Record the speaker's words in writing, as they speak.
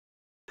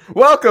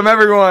Welcome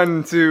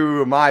everyone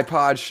to my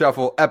Pod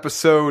Shuffle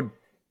episode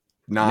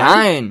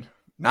 9.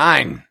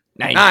 Nice.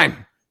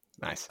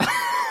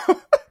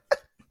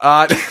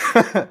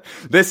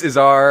 This is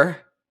our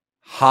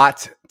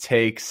hot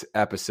takes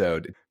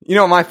episode. You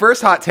know, my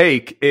first hot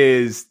take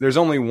is there's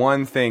only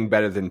one thing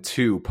better than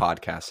 2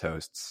 podcast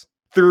hosts.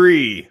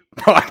 3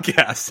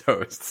 podcast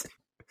hosts.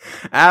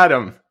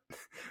 Adam,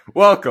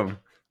 welcome.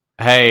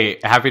 Hey,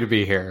 happy to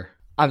be here.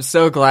 I'm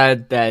so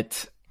glad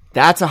that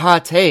That's a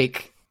Hot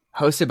Take,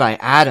 hosted by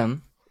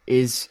Adam,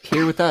 is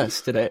here with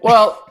us today.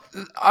 Well,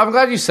 I'm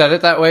glad you said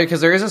it that way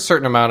because there is a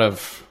certain amount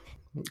of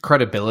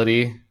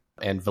credibility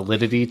and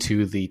validity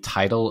to the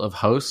title of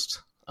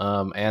host.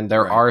 And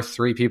there are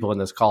 3 people in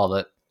this call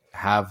that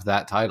have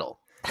that title.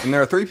 And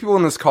there are 3 people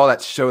in this call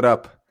that showed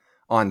up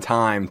on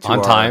time to our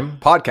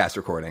podcast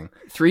recording.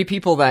 3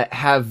 people that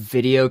have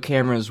video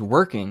cameras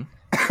working.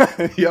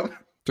 Yep.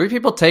 3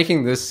 people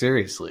taking this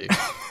seriously.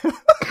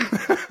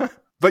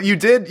 But you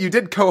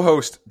did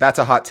co-host That's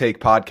a Hot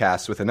Take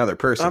podcast with another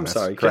person. I'm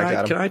sorry.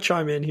 Correct, Can I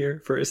chime in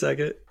here for a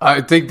second?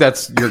 I think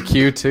that's your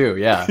cue too.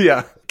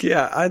 Yeah.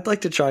 Yeah. I'd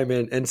like to chime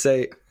in and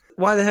say,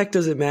 why the heck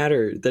does it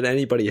matter that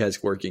anybody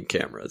has working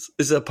cameras?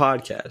 This is a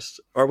podcast.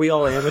 Are we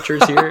all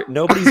amateurs here?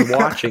 Nobody's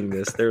watching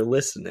this. They're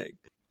listening.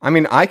 I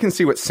mean, I can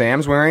see what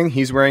Sam's wearing.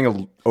 He's wearing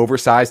an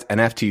oversized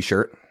NFT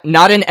shirt.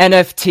 Not an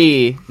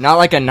NFT, not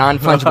like a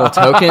non-fungible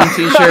token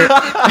t-shirt,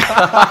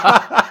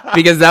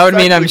 because that would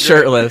mean I'm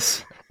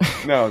shirtless.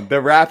 No,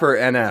 the rapper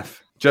NF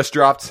just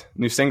dropped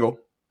new single,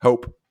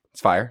 Hope.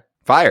 It's fire.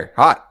 Fire.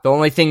 Hot. The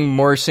only thing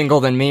more single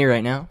than me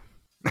right now.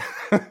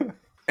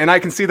 And I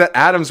can see that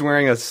Adam's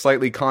wearing a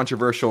slightly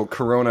controversial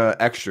Corona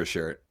Extra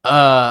shirt.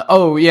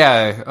 Oh,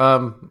 yeah.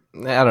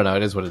 I don't know.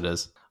 It is what it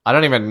is. I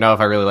don't even know if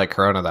I really like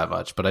Corona that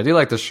much, but I do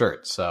like the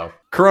shirt, so.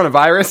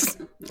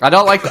 Coronavirus? I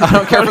don't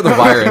care for the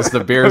virus.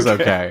 The beer's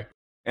okay.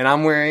 And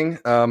I'm wearing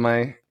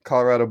my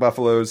Colorado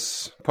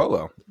Buffaloes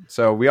polo.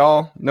 So we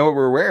all know what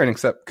we're wearing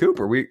except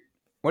Cooper.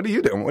 What are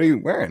you doing? What are you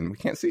wearing? We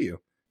can't see you.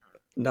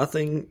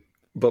 Nothing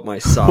but my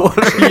socks.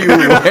 What are you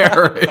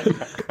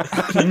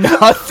wearing?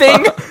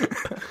 Nothing?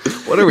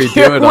 What are we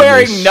You're doing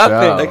wearing on this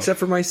nothing. show? Except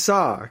for my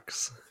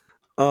socks.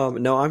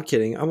 No, I'm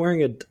kidding. I'm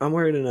wearing a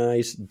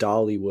nice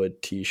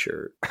Dollywood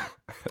t-shirt.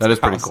 That is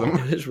pretty awesome. cool.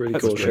 It is a really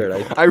cool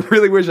shirt. I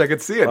really wish I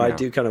could see it. I now.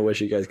 do kind of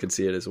wish you guys could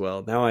see it as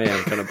well. Now I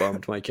am kind of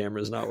bummed my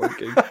camera's not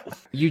working.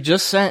 You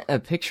just sent a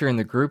picture in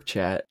the group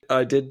chat.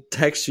 I did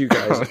text you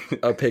guys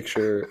a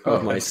picture of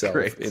that's myself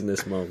great. in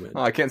this moment.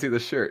 Oh, I can't see the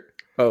shirt.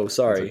 Oh,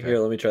 sorry. okay. Here,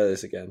 let me try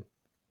this again.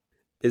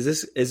 Is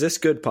this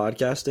good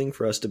podcasting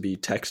for us to be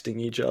texting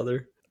each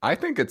other? I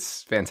think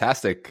it's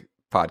fantastic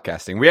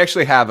podcasting. We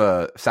actually have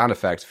a sound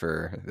effect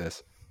for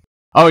this.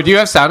 Oh, do you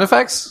have sound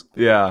effects?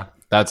 Yeah.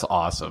 That's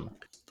awesome.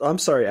 I'm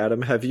sorry,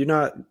 Adam. Have you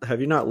not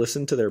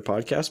listened to their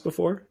podcast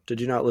before? Did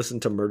you not listen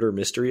to Murder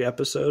Mystery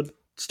episode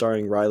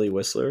starring Riley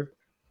Whistler?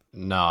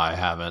 No, I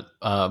haven't.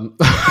 Because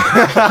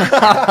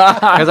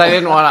I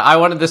didn't want to. I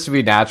wanted this to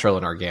be natural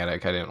and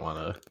organic. I didn't want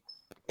to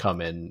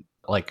come in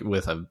like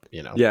with a,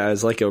 Yeah,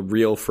 as like a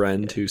real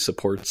friend who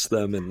supports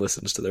them and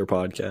listens to their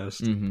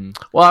podcast. Mm-hmm.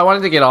 Well, I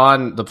wanted to get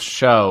on the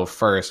show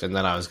first, and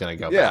then I was going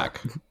to go back.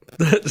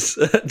 That's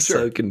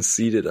so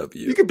conceited of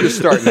you. You could just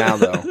start now,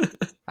 though.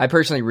 I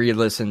personally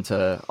re-listened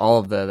to all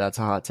of the That's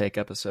a Hot Take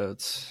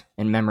episodes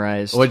and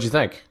memorized. What'd you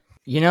think?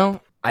 You know,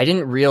 I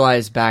didn't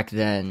realize back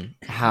then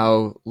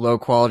how low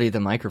quality the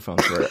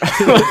microphones were.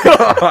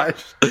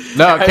 Gosh.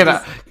 No, can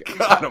I?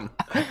 Got him.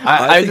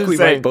 I think just we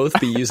saying. might both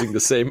be using the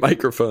same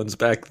microphones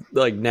back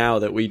now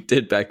that we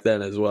did back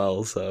then as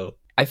well. So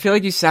I feel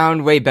like you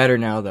sound way better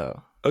now,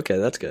 though. okay,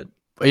 that's good.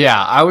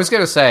 Yeah, I was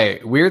going to say,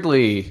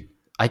 weirdly,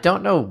 I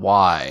don't know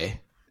why.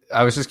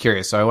 I was just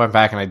curious. So I went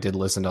back and I did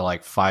listen to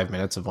like 5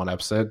 minutes of one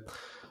episode.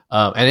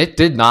 And it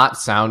did not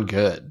sound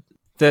good.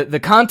 The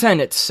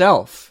content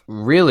itself,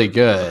 Really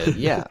good.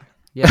 yeah.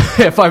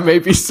 If I may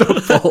be so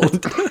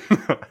bold.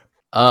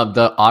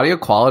 The audio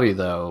quality,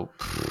 though,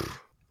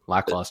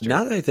 lackluster.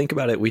 Now that I think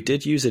about it, we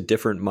did use a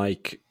different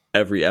mic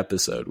every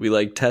episode. We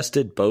like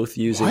tested both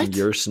using What?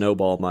 your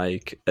Snowball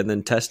mic and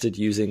then tested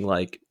using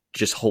like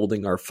just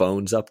holding our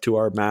phones up to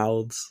our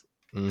mouths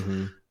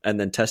Mm-hmm. and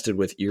then tested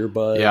with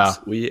earbuds. Yeah.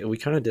 We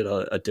kind of did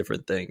a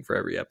different thing for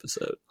every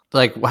episode.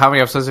 Like, how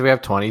many episodes did we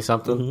have? 20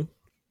 something? Mhm.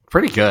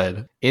 Pretty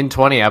good. In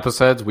 20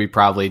 episodes, we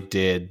probably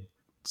did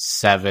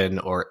 7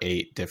 or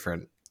 8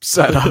 different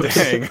setups.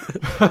 Dang.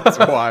 That's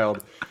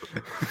wild.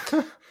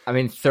 I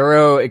mean,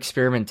 thorough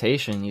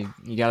experimentation. You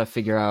got to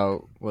figure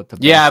out what the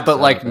Yeah, best but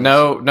like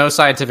setup is. no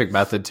scientific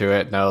method to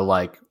it. No,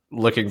 like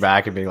looking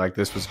back and being like,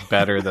 this was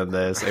better than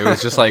this. It was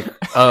just like,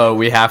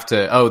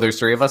 there's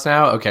 3 of us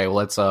now. Okay,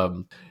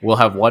 well, we'll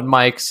have one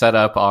mic set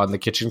up on the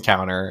kitchen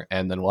counter,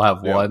 and then we'll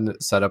have one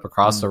set up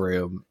across the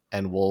room,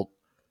 and we'll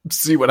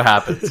see what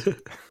happens.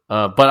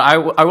 But I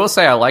will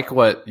say I like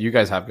what you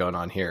guys have going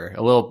on here.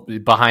 A little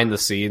behind the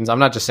scenes. I'm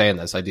not just saying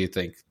this. I do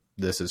think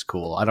this is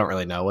cool. I don't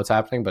really know what's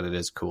happening, but it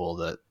is cool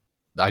that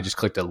I just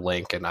clicked a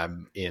link and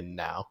I'm in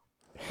now.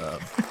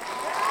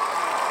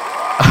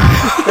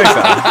 Thanks,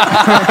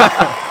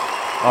 Adam.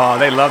 Oh,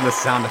 they love the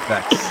sound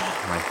effects.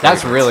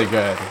 That's really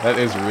good. That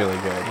is really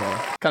good.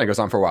 Kind of goes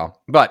on for a while.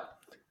 But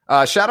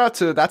shout out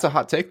to That's a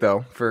Hot Take,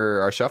 though,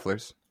 for our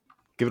shufflers.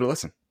 Give it a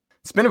listen.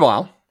 It's been a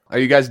while. Are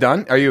you guys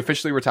done? Are you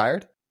officially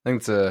retired? I think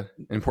it's an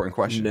important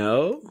question.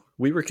 No,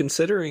 we were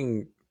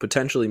considering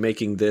potentially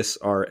making this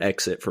our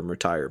exit from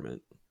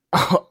retirement.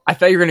 Oh, I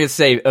thought you were going to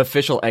say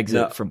official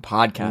exit No. from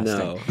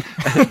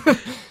podcasting. No.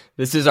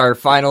 This is our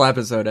final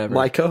episode ever.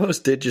 My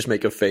co-host did just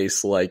make a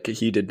face like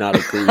he did not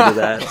agree to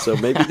that, so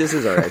maybe this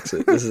is our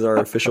exit. This is our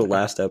official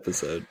last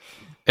episode.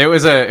 It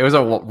was a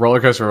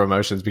roller coaster of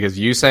emotions because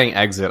you saying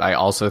exit, I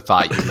also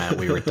thought you meant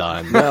we were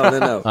done.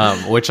 No.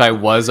 Which I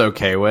was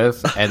okay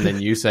with, and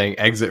then you saying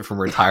exit from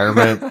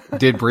retirement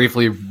did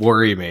briefly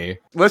worry me.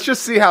 Let's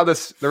just see how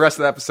the rest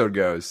of the episode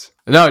goes.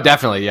 No,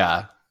 definitely,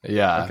 yeah.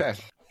 Okay.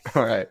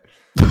 All right.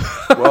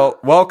 Well,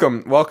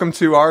 welcome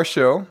to our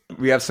show.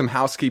 We have some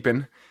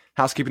housekeeping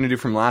to do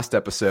from last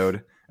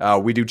episode.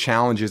 We do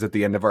challenges at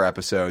the end of our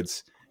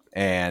episodes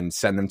and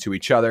send them to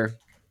each other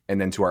and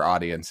then to our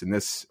audience. And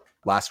this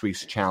last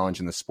week's challenge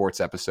in the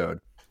sports episode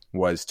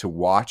was to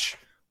watch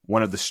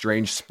one of the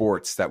strange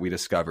sports that we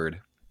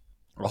discovered,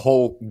 a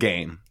whole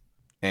game.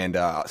 And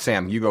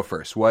Sam, you go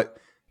first. What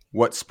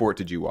sport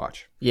did you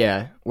watch?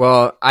 Yeah,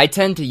 well, I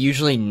tend to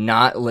usually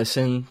not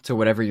listen to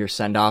whatever your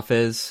send-off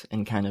is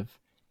and kind of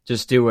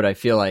just do what I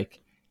feel like.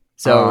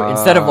 So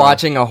instead of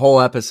watching a whole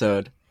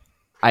episode,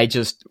 I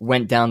just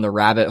went down the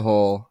rabbit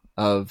hole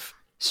of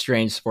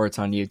strange sports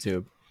on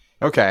YouTube.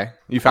 Okay.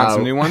 You found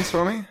some new ones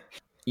for me?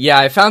 Yeah,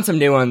 I found some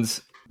new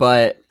ones,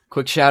 but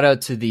quick shout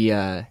out to the,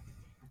 I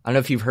don't know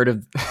if you've heard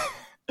of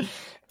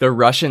the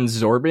Russian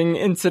Zorbing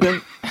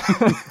incident.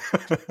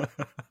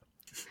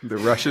 The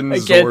Russian I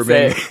can't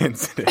say Zorbing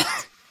incident.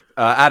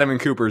 Adam and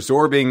Cooper,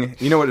 Zorbing.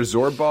 You know what a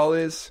Zorb ball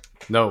is?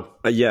 No.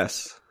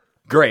 Yes.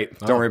 Great.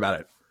 Don't worry about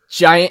it.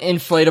 Giant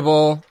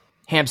inflatable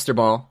hamster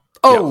ball.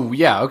 Oh,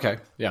 yeah, okay.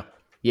 Yeah.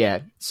 Yeah,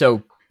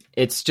 so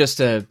it's just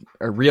a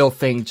real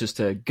thing just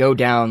to go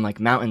down like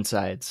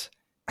mountainsides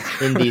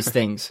in these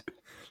things.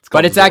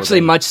 But it's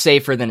actually much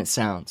safer than it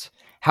sounds.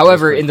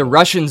 However, in the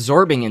Russian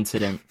Zorbing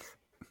incident,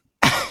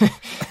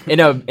 in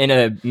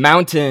a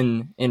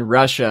mountain in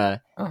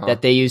Russia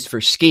that they used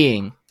for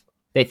skiing,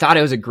 they thought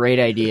it was a great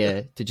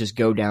idea to just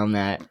go down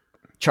that,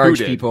 charge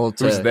Who did? people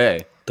to... Who's they?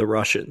 The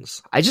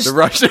Russians. The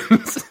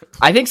Russians.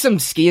 I think some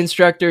ski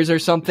instructors or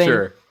something.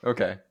 Sure.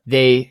 Okay.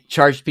 They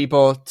charged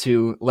people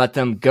to let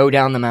them go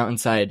down the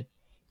mountainside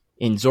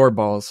in Zorb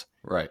balls.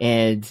 Right.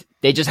 And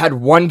they just had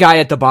one guy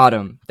at the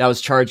bottom that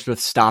was charged with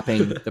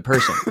stopping the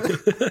person.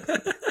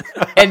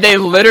 And they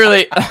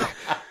literally...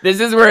 This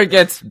is where it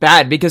gets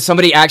bad because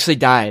somebody actually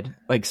died.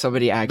 Like,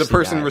 somebody actually The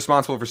person died.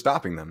 responsible for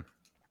stopping them.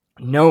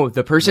 No,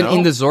 the person No?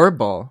 in the Zorb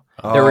ball.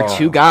 There were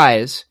two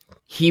guys.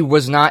 He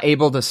was not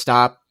able to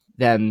stop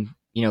them.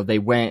 You know, they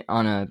went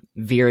on a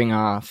veering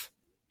off,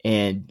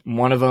 and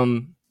one of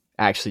them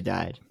actually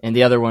died, and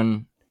the other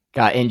one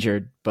got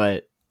injured.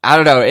 But I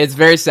don't know. It's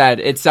very sad.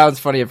 It sounds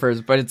funny at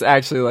first, but it's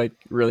actually like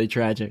really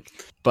tragic.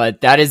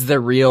 But that is the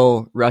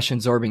real Russian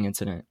Zorbing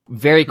incident.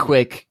 Very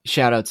quick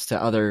shout outs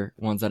to other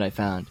ones that I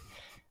found.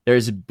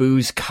 There's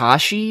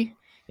Buzkashi,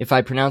 if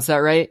I pronounce that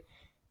right.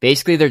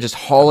 Basically, they're just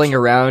hauling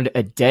around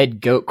a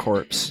dead goat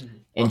corpse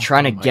and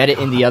trying to get it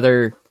in the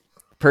other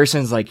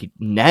person's like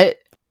net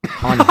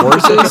on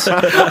horses.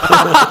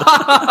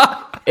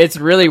 It's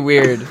really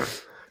weird.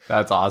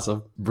 That's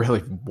awesome.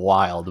 Really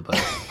wild, but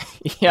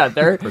Yeah,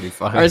 there pretty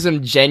funny. are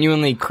some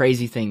genuinely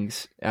crazy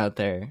things out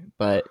there,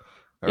 but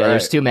yeah,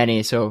 there's right. too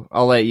many. So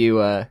I'll let you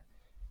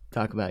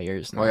talk about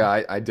yours now. Oh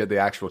yeah, I did the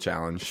actual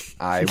challenge.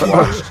 I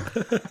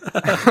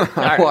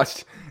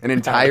watched an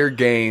entire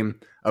game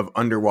of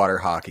underwater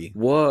hockey.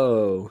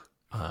 Whoa.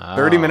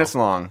 30 minutes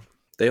long.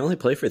 They only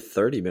play for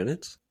 30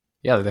 minutes?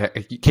 Yeah,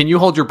 can you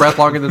hold your breath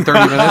longer than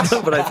 30 minutes?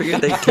 But I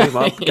figured they came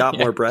up, got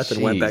more breath,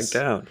 and went back Jeez.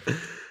 down.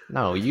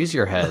 No, use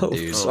your head, Oh,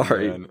 dude.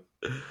 sorry. man.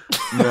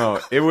 No,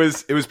 it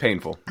was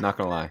painful, not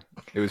gonna lie.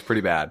 It was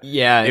pretty bad.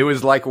 Yeah, It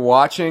was like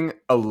watching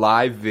a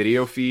live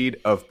video feed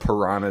of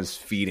piranhas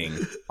feeding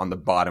on the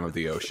bottom of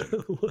the ocean.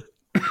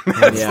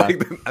 Yeah.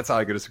 That's how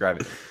I could describe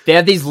it. they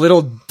have these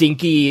little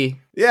dinky.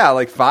 Yeah,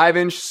 like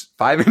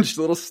 5-inch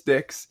little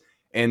sticks,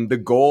 and the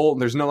goal,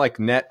 there's no like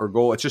net or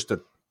goal. It's just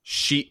a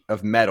sheet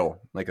of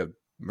metal, like a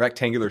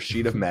rectangular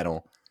sheet of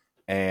metal,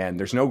 and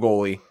there's no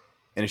goalie.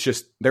 And it's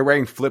just, they're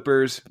wearing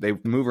flippers. They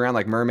move around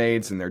like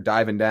mermaids, and they're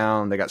diving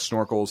down. They got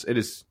snorkels. It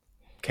is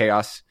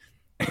chaos.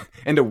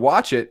 And to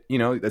watch it, you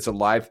know, it's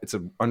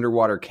an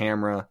underwater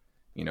camera,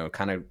 you know,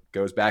 kind of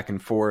goes back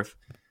and forth,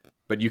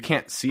 but you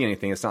can't see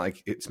anything. It's not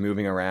like it's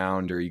moving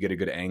around or you get a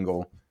good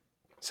angle.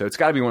 So it's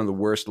got to be one of the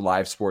worst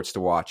live sports to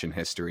watch in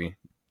history.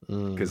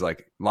 Because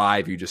like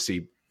live, you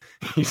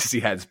see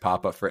heads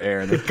pop up for air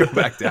and then go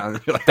back down.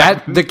 And you're like,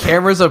 That the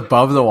camera's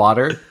above the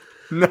water.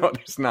 no,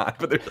 there's not.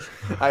 But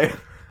I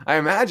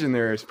imagine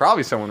there's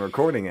probably someone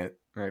recording it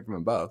right from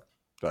above.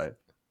 But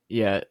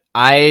Yeah,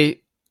 I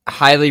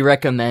highly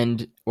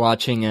recommend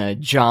watching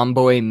John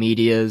Boy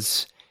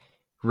Media's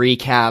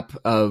recap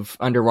of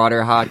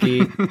underwater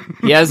hockey.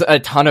 He has a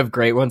ton of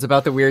great ones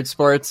about the weird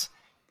sports.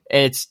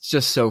 It's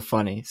just so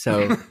funny.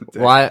 So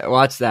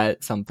watch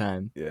that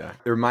sometime. Yeah.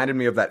 It reminded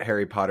me of that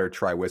Harry Potter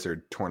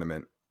Triwizard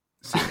tournament.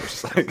 So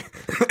it's just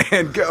like,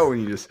 and go,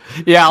 and you just...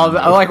 Yeah, I'm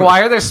like,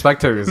 why are there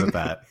spectators at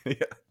that? Yeah.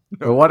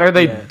 What are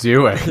they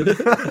doing?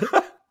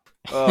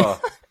 Oh,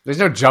 There's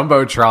no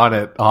Jumbotron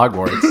at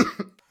Hogwarts.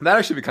 that'd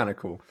actually be kind of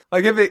cool.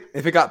 Like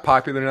if it got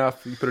popular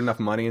enough, you put enough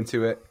money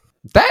into it.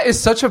 That is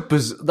such a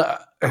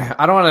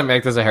I don't want to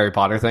make this a Harry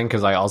Potter thing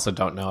because I also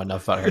don't know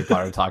enough about Harry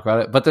Potter to talk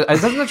about it. But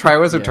doesn't the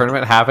Triwizard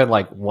Tournament happen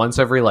like once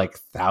every like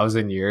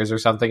 1,000 years or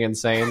something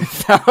insane?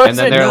 And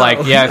then they're like,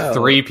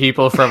 3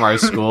 people from our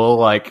school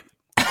like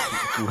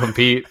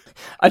compete.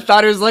 I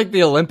thought it was like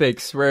the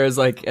Olympics, where it's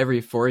like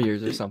every 4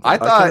 years or something. I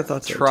kinda thought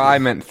thought so, tri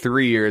too. meant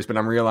 3 years, but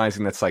I'm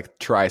realizing that's like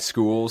tri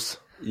schools.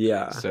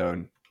 Yeah.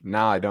 So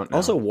now I don't know.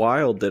 Also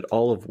wild that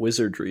all of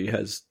Wizardry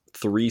has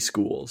 3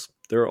 schools.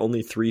 There are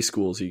only 3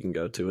 schools you can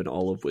go to in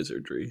all of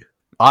Wizardry.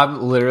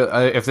 I'm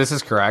literally, if this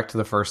is correct,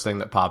 the first thing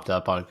that popped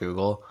up on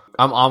Google,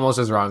 I'm almost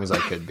as wrong as I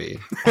could be.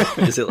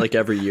 Is it like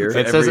every year?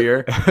 It every says,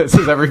 year? It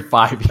says every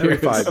 5 years. Every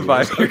 5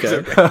 years. 5 years.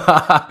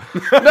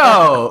 Okay.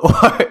 No.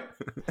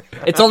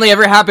 It's only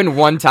ever happened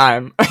one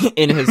time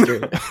in history,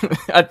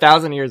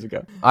 1,000 years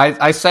ago.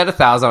 I said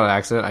 1,000 on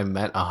accident. I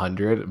meant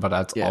 100, but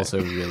that's Yeah.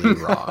 also really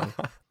wrong.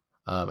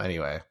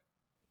 Anyway.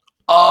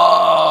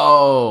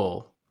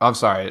 Oh, I'm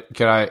sorry.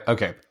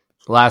 Okay.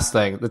 Last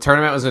thing. The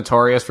tournament was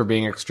notorious for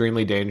being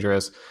extremely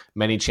dangerous.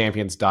 Many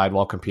champions died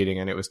while competing,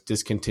 and it was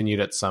discontinued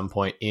at some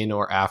point in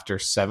or after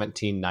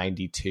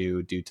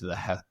 1792 due to the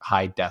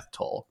high death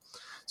toll.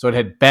 So it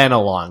had been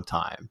a long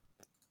time.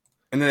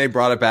 And then they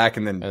brought it back,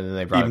 and then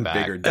they brought even it back.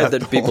 bigger And death then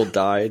toll. people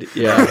died.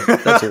 Yeah,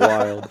 that's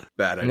wild.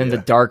 Bad idea. And then the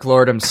Dark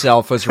Lord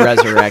himself was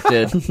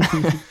resurrected.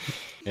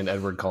 And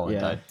Edward Cullen Yeah.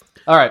 died.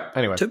 All right.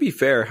 Anyway. To be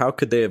fair, how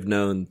could they have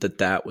known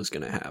that was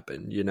going to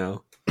happen, you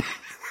know?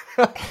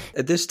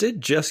 This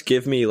did just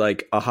give me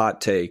like a hot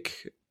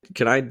take.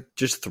 Can I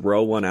just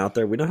throw one out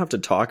there? We don't have to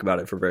talk about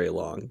it for very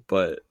long,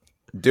 but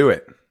Do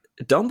it.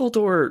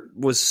 Dumbledore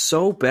was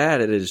so bad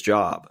at his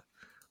job.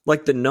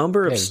 Like the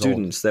number of he's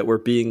students that were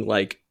being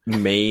like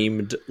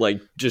maimed,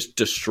 like just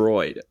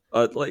destroyed,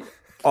 like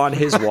on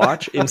his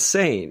watch,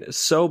 insane,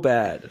 so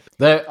bad.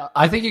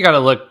 I think you got to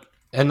look,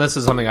 and this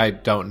is something I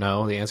don't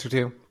know the answer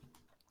to,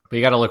 but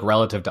you got to look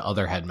relative to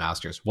other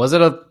headmasters. Was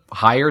it a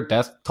higher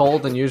death toll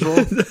than usual?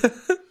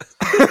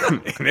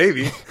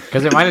 Maybe.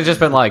 Because it might have just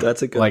been like,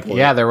 That's a good like point.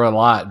 yeah, there were a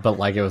lot, but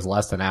like it was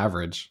less than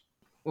average.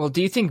 Well,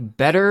 do you think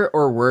better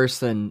or worse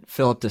than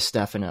Philip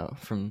DeStefano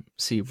from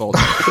C. Boulder?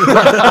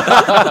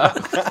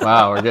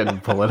 Wow, we're getting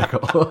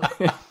political.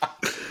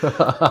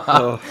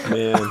 Oh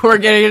man, We're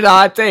getting into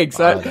hot takes.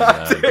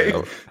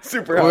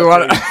 Super We hot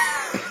wanna-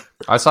 take.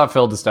 I saw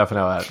Phil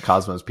DeStefano at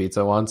Cosmo's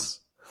Pizza once,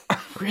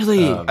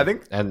 Really? I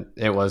think and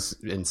it was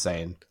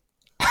insane.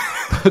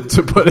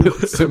 To put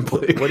it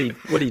simply. what do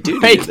you do? to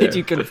Wait, you did there?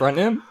 you confront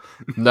him?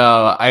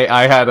 No,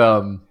 I had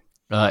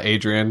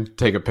Adrian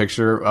take a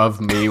picture of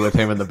me with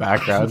him in the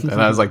background, and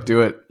I was like,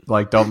 "Do it,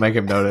 like, don't make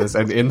him notice."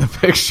 And in the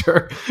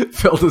picture,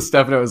 Phil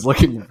DeStefano is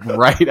looking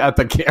right at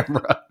the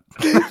camera.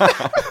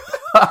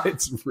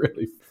 It's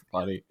really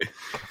funny.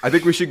 I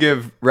think we should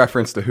give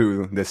reference to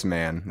who this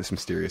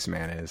mysterious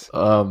man is.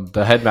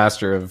 The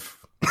headmaster of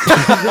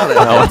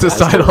What's his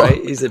title?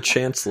 Right? He's a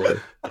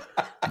chancellor.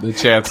 the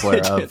chancellor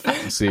of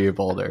CU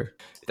Boulder,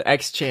 The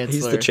ex-chancellor.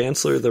 He's the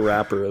chancellor, the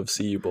rapper of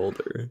CU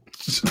Boulder.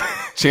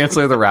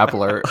 Chancellor the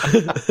Rappler.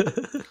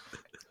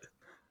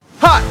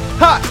 Hot,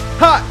 hot,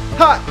 hot,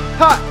 hot,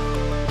 hot.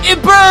 It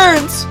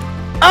burns!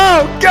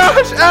 Oh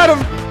gosh, Adam,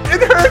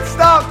 it hurts.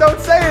 Stop! Don't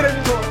say it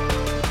anymore.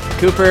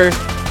 Cooper,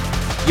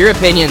 your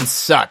opinion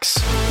sucks.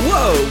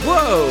 Whoa,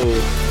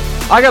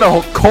 whoa! I got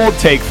a cold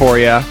take for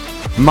you.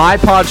 My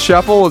Pod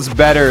Shuffle is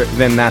better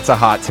than That's a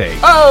Hot Take.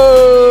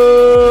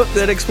 Oh!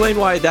 Then explain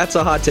why That's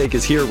a Hot Take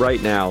is here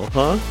right now,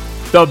 huh?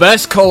 The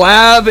best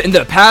collab in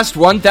the past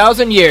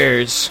 1,000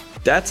 years.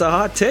 That's a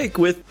hot take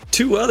with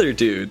 2 other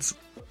dudes.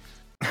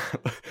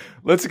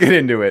 Let's get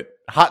into it.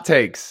 Hot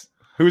takes.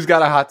 Who's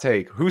got a hot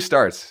take? Who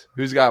starts?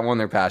 Who's got one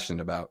they're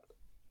passionate about?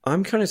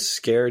 I'm kind of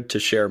scared to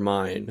share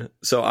mine,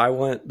 so I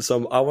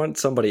want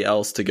somebody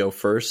else to go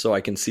first so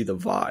I can see the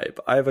vibe.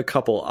 I have a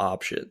couple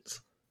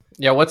options.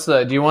 Yeah,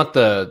 do you want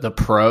the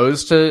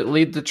pros to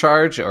lead the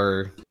charge,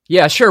 or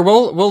Yeah, sure.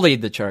 We'll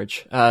lead the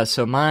charge.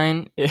 So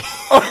mine.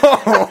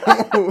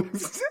 Oh,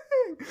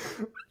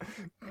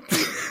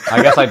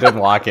 I guess I didn't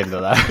walk into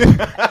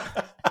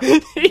that.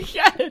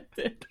 Yeah, it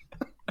did.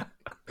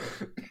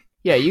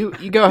 Yeah, you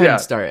go ahead Yeah,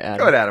 and start, Adam.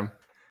 go ahead, Adam.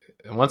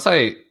 Once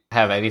I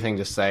have anything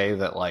to say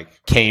that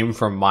like came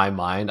from my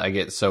mind, I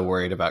get so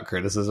worried about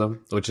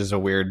criticism, which is a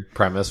weird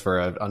premise for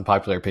an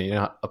unpopular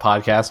opinion a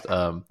podcast.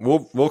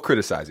 We'll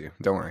criticize you.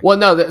 Don't worry. Well,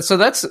 no, so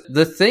that's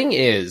the thing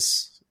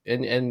is,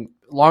 and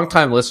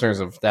longtime listeners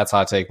of That's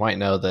Hot Take might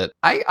know that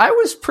I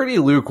was pretty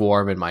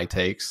lukewarm in my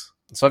takes.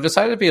 So I've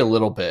decided to be a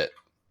little bit.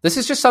 This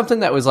is just something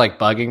that was like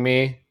bugging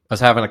me. I was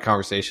having a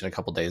conversation a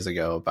couple days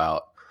ago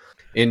about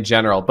in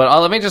general.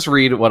 But let me just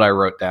read what I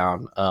wrote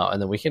down,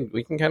 and then we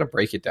can kind of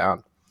break it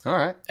down. All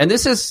right. And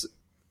this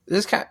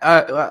kind.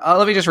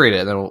 Let me just read it,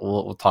 and then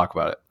we'll talk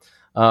about it.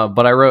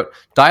 But I wrote,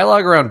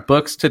 dialogue around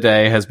books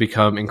today has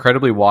become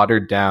incredibly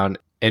watered down,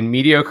 and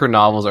mediocre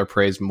novels are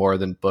praised more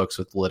than books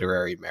with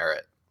literary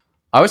merit.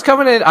 I was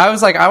coming in. I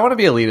was like, I want to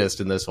be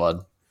elitist in this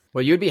one.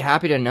 Well, you'd be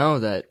happy to know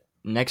that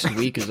next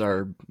week is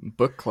our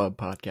book club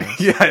podcast.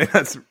 Yeah,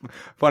 that's a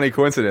funny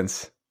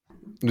coincidence.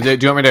 Do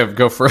you want me to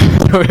go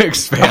further,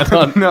 expand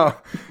on? No,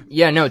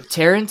 Yeah, no,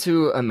 tear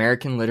into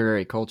American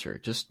literary culture.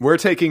 Just we're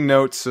taking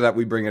notes so that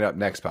we bring it up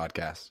next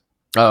podcast.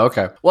 Oh,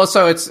 okay. Well,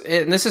 so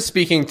and this is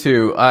speaking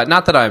to,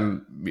 not that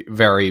I'm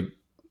very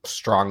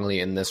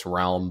strongly in this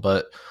realm,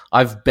 but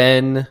I've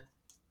been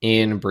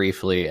in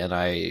briefly, and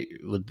I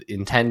would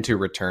intend to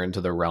return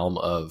to the realm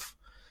of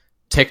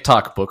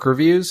TikTok book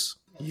reviews.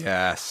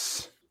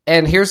 Yes.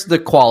 And here's the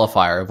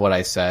qualifier of what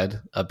I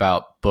said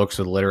about books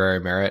with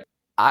literary merit.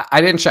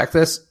 I didn't check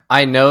this.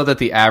 I know that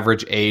the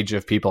average age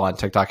of people on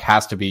TikTok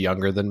has to be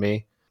younger than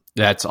me.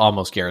 That's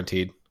almost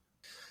guaranteed.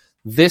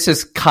 This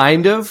is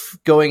kind of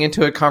going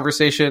into a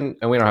conversation,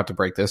 and we don't have to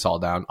break this all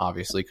down,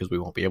 obviously, because we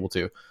won't be able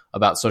to,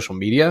 about social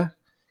media,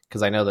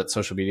 because I know that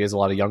social media is a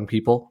lot of young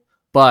people.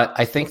 But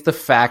I think the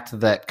fact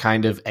that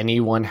kind of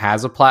anyone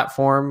has a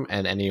platform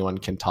and anyone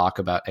can talk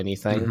about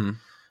anything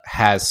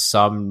has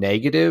some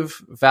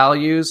negative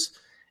values,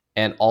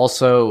 and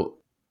also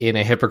in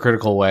a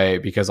hypocritical way,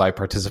 because I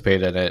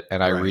participate in it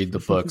and I read the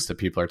books that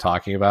people are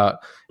talking about,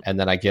 and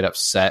then I get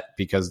upset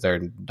because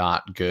they're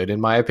not good, in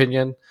my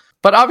opinion.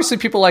 But obviously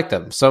people like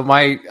them. So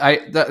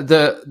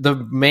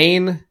the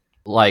main,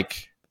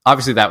 like,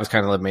 obviously that was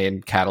kind of the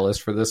main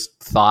catalyst for this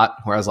thought,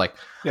 where I was like,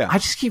 I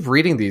just keep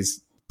reading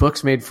these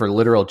books made for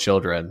literal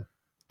children,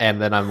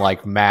 and then I'm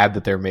like mad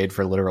that they're made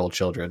for literal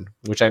children,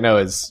 which I know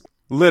is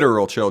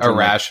Literal children.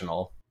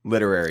 irrational.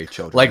 Literary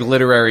children. Like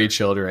literary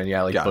children,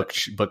 yeah, like Got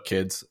book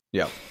kids.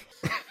 Yeah.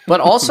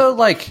 But also,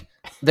 like,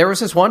 there was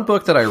this one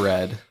book that I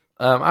read.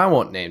 I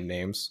won't name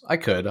names. I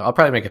could. I'll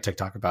probably make a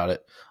TikTok about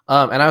it.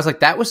 And I was like,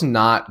 that was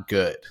not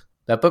good.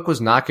 That book was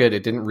not good.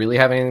 It didn't really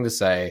have anything to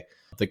say.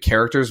 The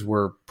characters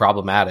were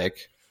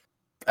problematic.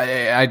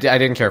 I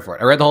didn't care for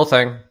it. I read the whole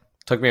thing.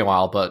 Took me a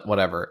while, but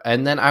whatever.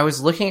 And then I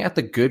was looking at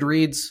the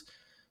Goodreads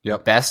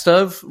best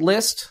of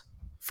list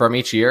from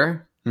each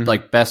year,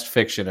 like best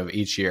fiction of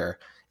each year.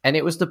 And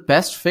it was the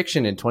best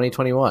fiction in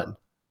 2021.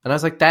 And I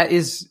was like, that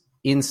is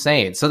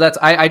insane. So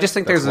I just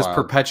think there's this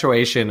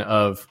perpetuation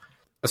of,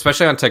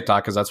 especially on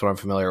TikTok, because that's what I'm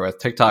familiar with,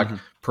 TikTok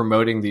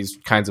promoting these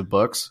kinds of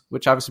books,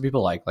 which obviously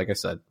people like I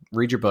said,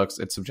 read your books,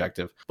 it's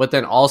subjective. But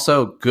then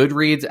also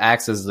Goodreads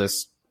acts as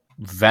this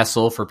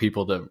vessel for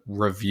people to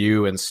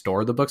review and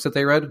store the books that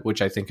they read,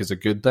 which I think is a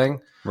good thing.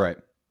 Right.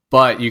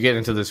 But you get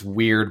into this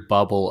weird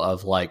bubble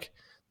of like,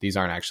 these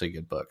aren't actually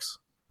good books.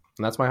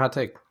 And that's my hot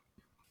take.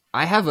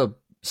 I have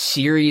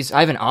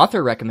an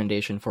author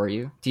recommendation for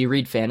you. Do you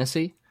read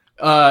fantasy?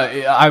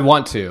 I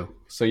want to.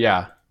 So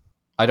yeah,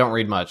 I don't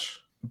read much.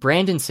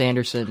 Brandon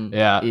Sanderson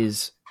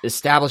is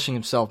establishing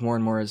himself more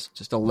and more as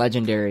just a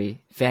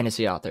legendary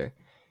fantasy author.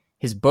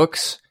 His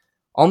books,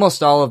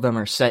 almost all of them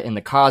are set in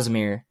the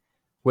Cosmere,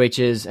 which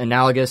is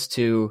analogous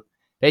to,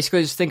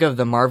 basically just think of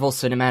the Marvel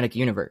Cinematic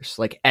Universe.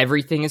 Like,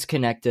 everything is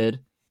connected,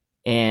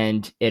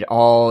 and it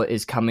all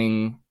is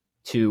coming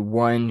to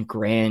one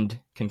grand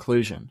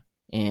conclusion.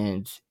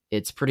 And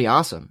it's pretty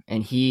awesome.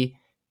 And he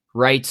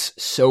writes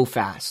so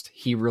fast.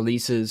 He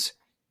releases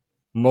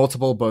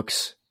multiple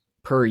books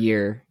per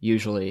year,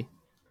 usually.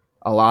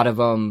 A lot of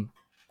them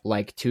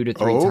like 2 to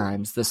 3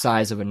 times the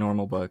size of a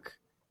normal book.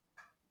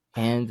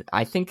 And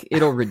I think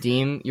it'll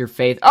redeem your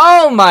faith.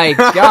 Oh my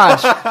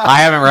gosh! I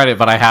haven't read it,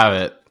 but I have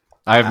it.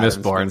 I have Adam's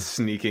Mistborn. been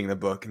sneaking the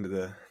book into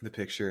the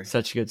picture.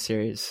 Such a good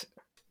series.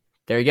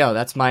 There you go.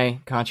 That's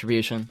my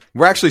contribution.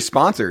 We're actually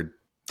sponsored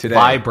today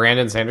By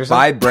Brandon Sanderson?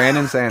 by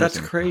Brandon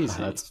Sanderson. That's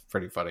crazy. That's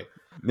pretty funny.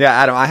 Yeah,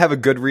 Adam, I have a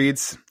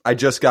Goodreads. I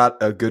just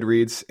got a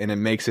Goodreads, and it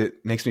makes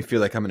me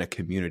feel like I'm in a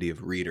community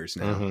of readers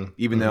now,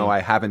 even though I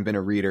haven't been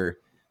a reader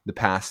the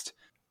past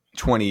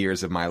 20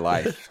 years of my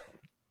life.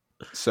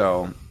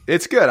 So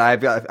it's good.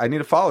 I need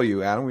to follow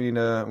you, Adam. We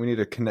need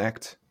to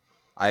connect.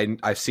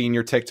 I've seen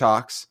your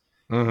TikToks,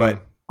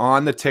 but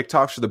on the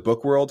TikToks for the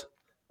book world,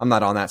 I'm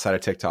not on that side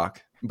of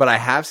TikTok. But I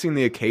have seen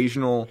the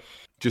occasional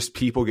just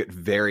people get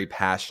very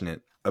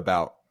passionate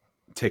about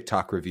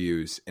TikTok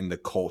reviews and the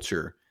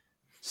culture.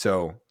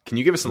 So can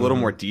you give us a little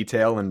more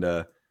detail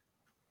into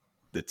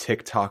the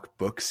TikTok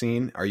book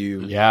scene? Are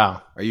you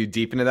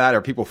deep into that?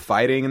 Are people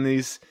fighting in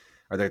these?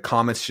 Are the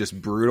comments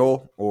just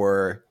brutal,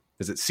 or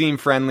does it seem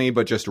friendly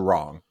but just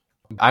wrong?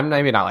 I'm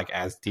maybe not like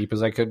as deep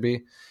as I could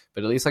be,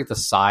 but at least like the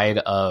side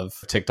of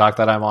TikTok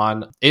that I'm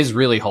on is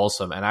really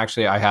wholesome. And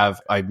actually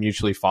I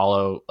mutually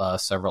follow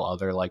several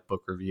other like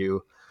book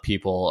review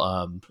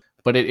people.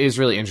 But it is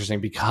really interesting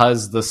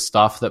because the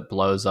stuff that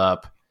blows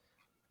up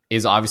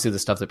is obviously the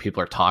stuff that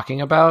people are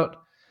talking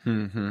about.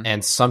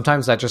 And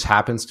sometimes that just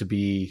happens to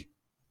be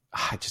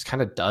just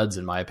kind of duds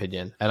in my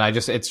opinion. And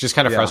it's just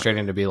kind of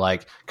frustrating to be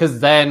like, because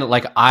then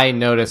like I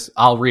notice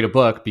I'll read a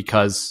book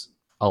because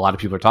a lot of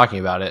people are talking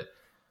about it,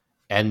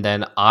 and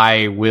then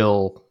I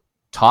will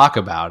talk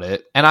about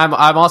it. And I'm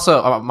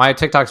also my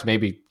TikToks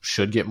maybe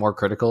should get more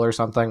critical or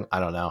something. I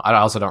don't know. I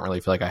also don't really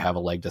feel like I have a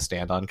leg to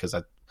stand on because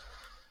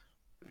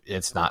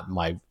it's not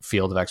my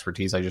field of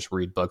expertise. I just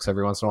read books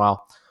every once in a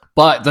while.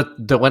 But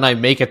when I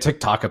make a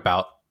TikTok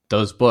about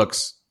those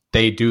books,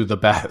 they do the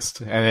best.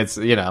 And it's,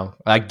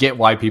 I get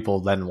why people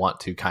then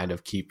want to kind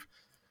of keep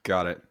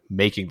Got it.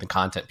 making the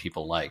content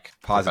people like.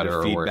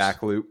 Positive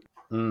feedback loop.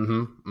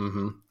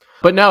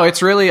 But no,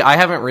 it's really, I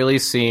haven't really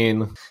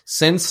seen,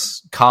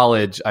 since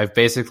college, I've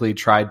basically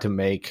tried to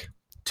make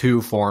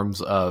 2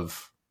 forms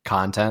of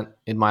content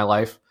in my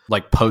life,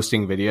 like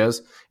posting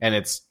videos, and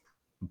it's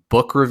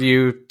book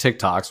review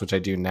TikToks, which I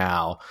do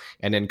now.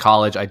 And in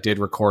college, I did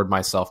record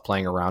myself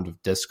playing a round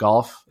of disc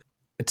golf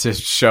to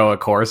show a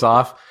course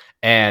off.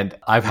 And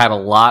I've had a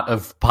lot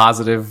of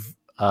positive,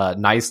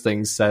 nice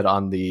things said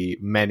on the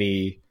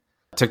many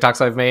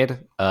TikToks I've made,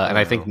 and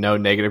I think no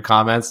negative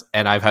comments,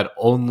 and I've had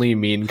only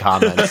mean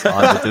comments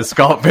on the disc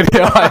golf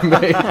video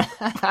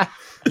I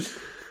made.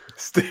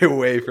 Stay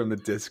away from the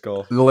disc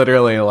golf.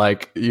 Literally,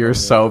 like, you're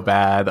so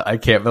bad. I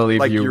can't believe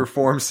Like you. your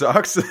form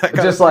sucks.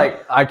 Just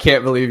like, I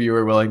can't believe you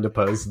were willing to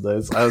post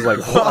this. I was like,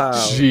 Wow,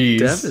 jeez.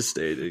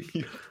 devastating.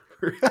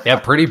 Yeah,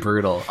 pretty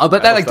brutal. Oh,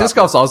 but that, like, disc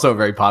golf's also a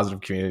very positive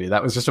community.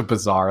 That was just a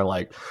bizarre,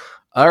 like,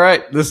 all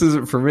right, this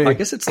isn't for me. I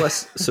guess it's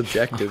less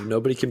subjective.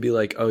 Nobody can be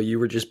like, oh, you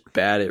were just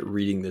bad at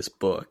reading this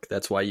book.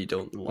 That's why you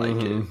don't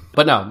like it.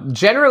 But no,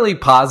 generally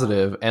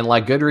positive, and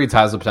like Goodreads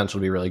has the potential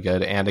to be really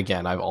good. And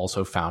again, I've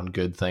also found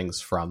good things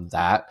from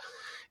that.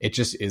 It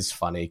just is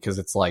funny because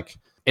it's like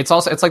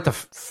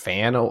the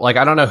fan, like,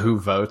 I don't know who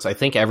votes. I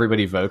think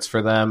everybody votes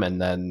for them,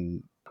 and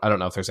then I don't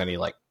know if there's any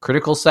like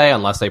critical say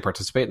unless they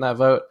participate in that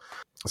vote.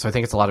 So I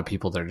think it's a lot of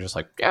people that are just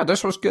like, yeah,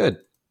 this was good.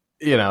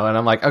 And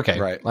I'm like, okay,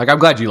 right. Like, I'm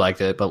glad you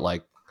liked it, but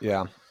like,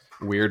 yeah,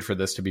 weird for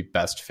this to be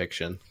best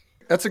fiction.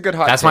 that's a good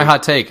hot. That's take. my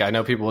hot take. I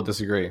know people will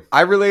disagree.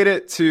 I relate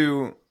it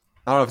to,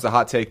 I don't know if it's a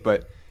hot take,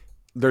 but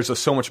there's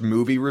so much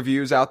movie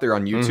reviews out there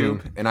on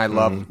YouTube, and I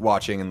love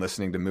watching and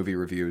listening to movie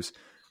reviews.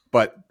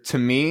 But to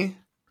me,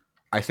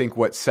 I think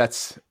what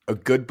sets a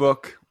good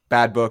book,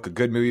 a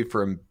good movie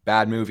for a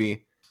bad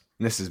movie,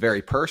 and this is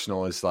very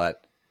personal, is that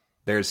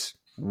there's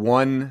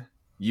one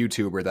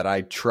YouTuber that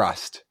I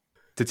trust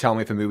to tell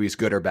me if a movie is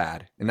good or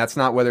bad. And that's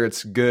not whether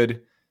it's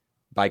good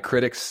by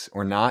critics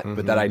or not,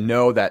 but that I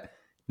know that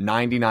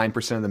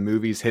 99% of the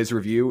movies, his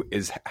review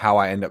is how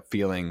I end up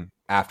feeling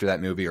after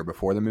that movie or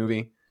before the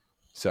movie.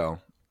 So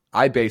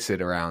I base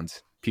it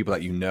around people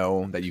that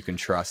that you can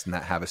trust and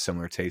that have a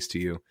similar taste to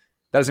you.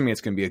 That doesn't mean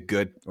it's going to be a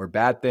good or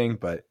bad thing,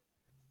 but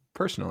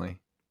personalized,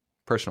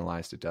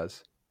 it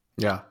does.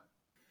 Yeah.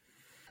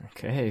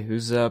 Okay,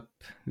 who's up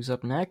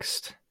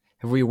next?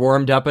 Have we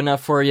warmed up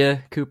enough for you,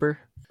 Cooper?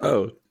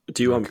 Oh,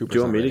 do you want Cooper's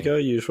me to already. go?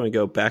 You just want to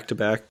go back to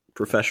back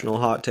professional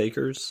hot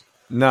takers?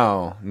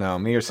 No,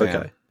 me or Sam.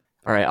 Okay.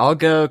 All right, I'll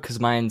go because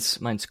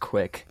mine's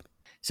quick.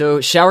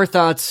 So shower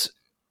thoughts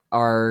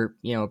are,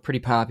 a pretty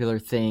popular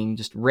thing.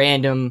 Just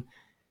random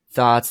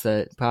thoughts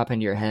that pop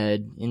into your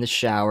head in the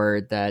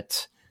shower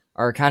that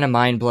are kind of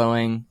mind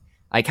blowing.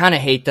 I kind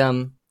of hate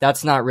them.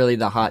 That's not really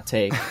the hot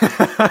take,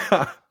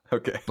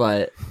 Okay.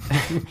 but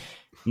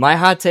my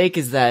hot take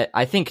is that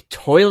I think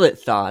toilet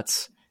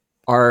thoughts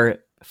are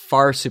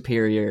far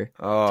superior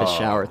to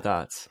shower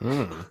thoughts.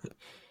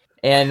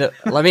 And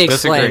let me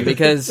explain, Disagree.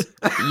 because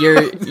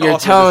your Also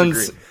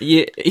tones,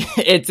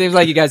 it seems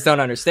like you guys don't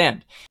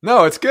understand.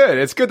 No, it's good.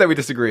 It's good that we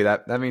disagree.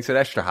 That makes it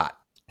extra hot.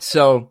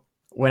 So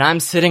when I'm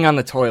sitting on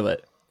the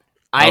toilet,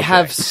 I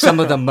have some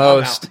of the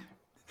most.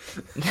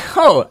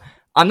 No,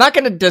 I'm not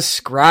going to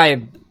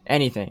describe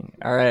anything.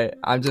 All right,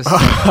 I'm just.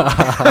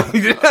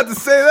 You didn't have to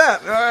say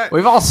that. All right.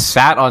 We've all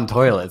sat on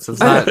toilets. It's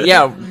not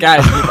Yeah,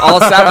 guys, we've all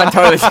sat on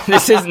toilets.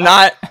 This is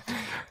not.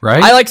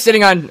 right. I like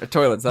sitting on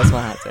toilets. That's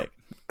my hot take.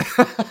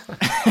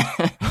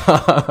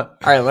 All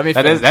right, let me.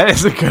 finish. that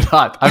is a good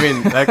hot. I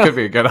mean, that could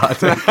be a good hot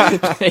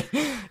take.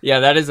 Yeah,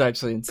 that is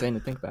actually insane to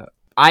think about.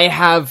 I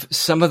have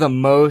some of the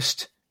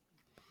most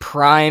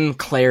prime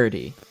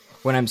clarity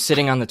when I'm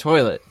sitting on the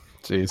toilet.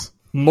 Jeez.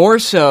 More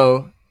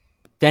so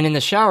than in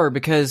the shower,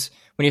 because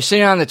when you're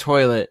sitting on the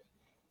toilet,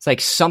 it's like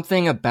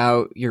something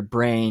about your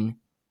brain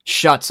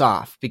shuts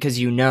off because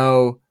you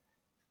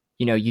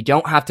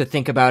don't have to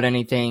think about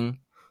anything.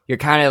 You're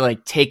kind of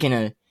like taking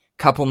a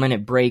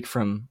couple-minute break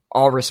from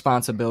all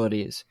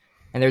responsibilities.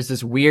 And there's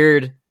this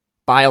weird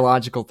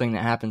biological thing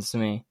that happens to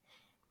me.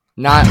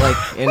 Not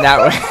like in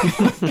that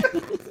way.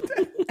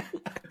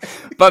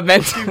 But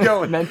Keep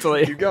going.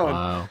 mentally. Keep going.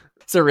 Wow.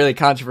 It's a really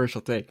controversial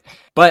take.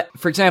 But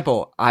for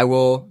example, I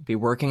will be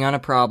working on a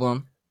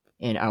problem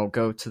and I will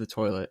go to the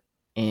toilet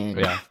and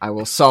Yeah. I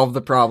will solve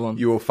the problem.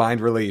 You will find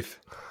relief.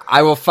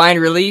 I will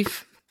find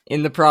relief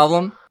in the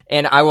problem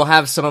and I will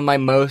have some of my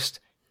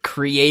most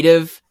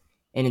creative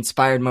and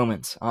inspired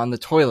moments on the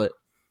toilet.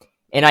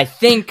 And I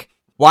think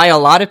why a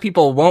lot of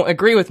people won't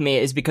agree with me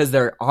is because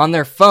they're on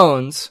their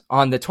phones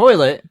on the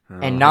toilet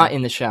and not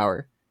in the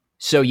shower.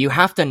 So you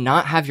have to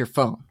not have your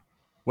phone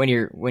when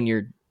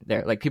you're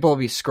there. Like people will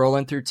be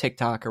scrolling through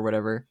TikTok or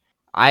whatever.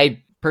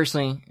 I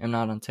personally am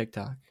not on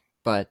TikTok,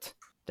 but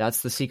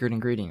that's the secret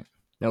ingredient.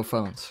 No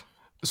phones.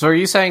 So are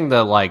you saying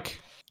that like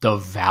the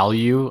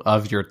value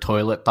of your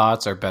toilet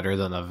thoughts are better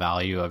than the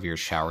value of your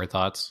shower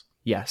thoughts?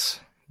 Yes.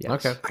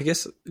 Okay. I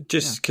guess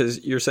just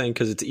because you're saying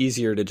because it's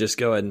easier to just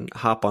go ahead and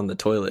hop on the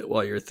toilet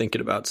while you're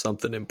thinking about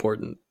something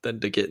important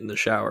than to get in the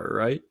shower,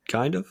 right?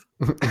 Kind of.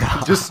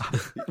 Just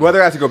whether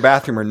I have to go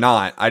bathroom or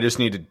not, I just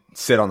need to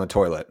sit on the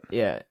toilet.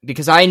 Yeah,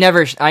 because I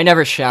never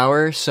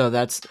shower, so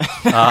that's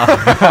no.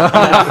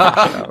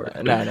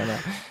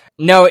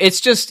 No, it's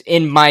just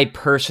in my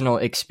personal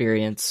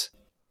experience,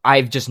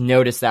 I've just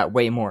noticed that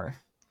way more.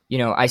 You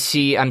know, I'm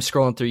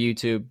scrolling through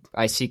YouTube,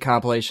 I see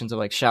compilations of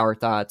like shower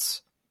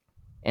thoughts,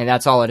 and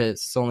that's all it is.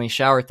 It's only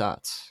shower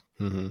thoughts.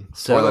 Mm-hmm.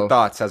 So Toilet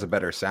thoughts has a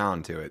better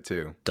sound to it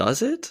too.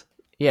 Does it?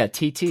 yeah,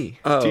 TT.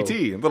 Oh,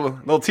 TT,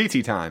 little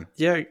TT time.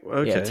 Yeah.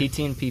 Okay. Yeah, TT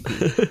and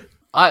PP.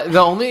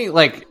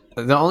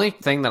 The only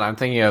thing that I'm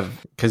thinking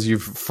of, because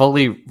you've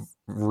fully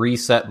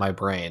reset my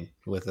brain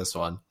with this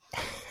one,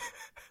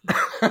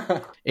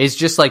 is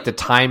just like the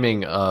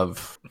timing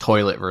of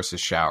toilet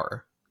versus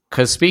shower.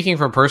 Because speaking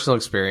from personal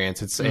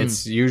experience,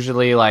 it's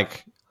usually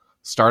like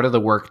start of the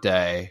work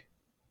day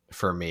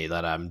for me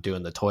that I'm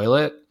doing the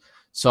toilet.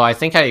 So I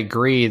think I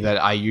agree that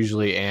I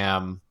usually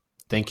am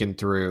thinking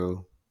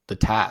through the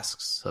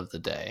tasks of the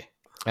day.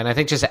 And I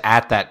think just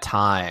at that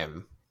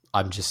time,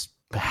 I'm just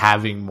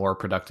having more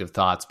productive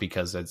thoughts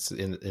because it's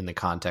in the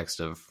context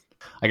of,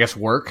 I guess,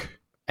 work.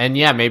 And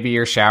yeah, maybe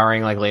you're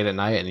showering like late at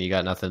night and you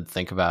got nothing to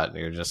think about and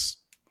you're just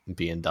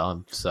being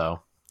dumb.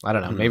 So I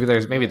don't know. Maybe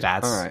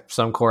that's All right.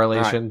 some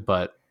correlation,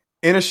 but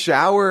In a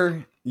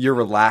shower, you're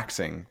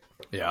relaxing.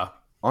 yeah.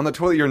 On the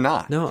toilet, you're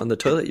not. No, on the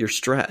toilet you're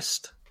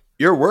stressed.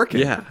 You're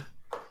working. Yeah.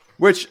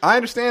 Which I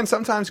understand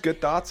sometimes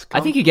good thoughts come.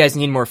 I think you guys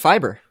need more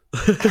fiber.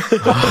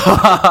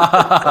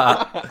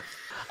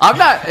 I'm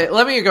not.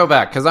 Let me go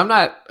back because I'm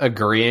not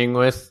agreeing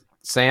with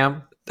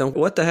Sam. Then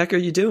what the heck are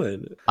you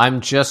doing?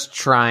 I'm just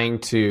trying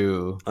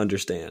to.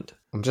 Understand.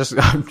 I'm just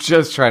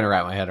trying to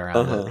wrap my head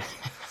around it.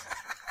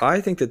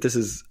 I think that this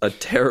is a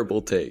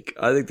terrible take.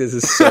 I think this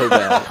is so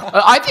bad.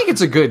 I think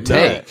it's a good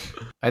take.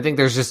 I think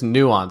there's just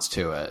nuance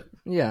to it.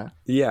 Yeah.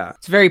 Yeah.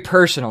 It's very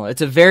personal.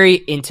 It's a very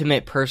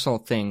intimate, personal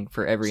thing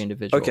for every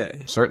individual.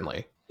 Okay.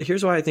 Certainly.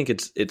 Here's why I think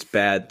it's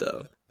bad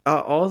though.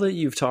 All that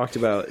you've talked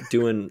about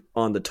doing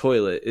on the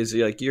toilet is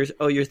like you're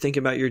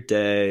thinking about your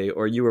day,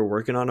 or you were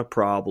working on a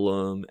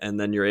problem and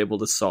then you're able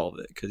to solve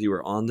it because you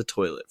were on the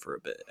toilet for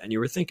a bit and you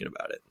were thinking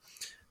about it.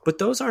 But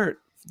those aren't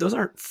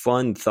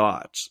fun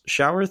thoughts.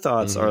 Shower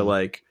thoughts are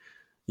like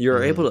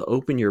you're able to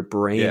open your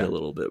brain a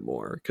little bit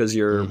more because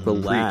you're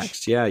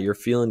relaxed. Yeah, you're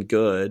feeling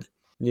good.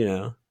 You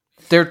know.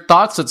 They're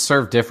thoughts that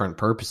serve different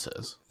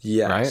purposes.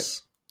 Yes.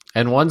 Right?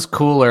 And one's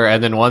cooler,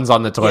 and then one's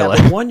on the toilet.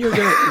 Yeah, but one you're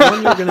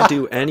gonna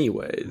do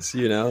anyways.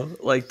 You know,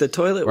 like the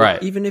toilet.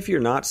 Right. Even if you're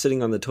not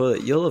sitting on the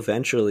toilet, you'll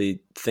eventually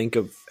think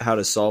of how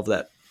to solve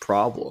that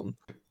problem.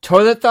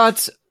 Toilet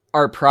thoughts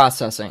are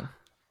processing.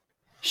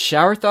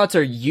 Shower thoughts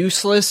are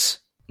useless,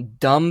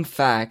 dumb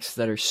facts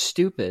that are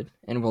stupid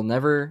and will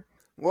never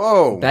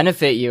Whoa.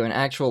 benefit you in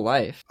actual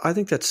life. I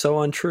think that's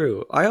so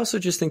untrue. I also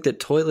just think that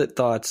toilet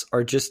thoughts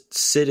are just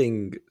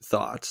sitting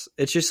thoughts.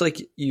 It's just like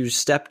you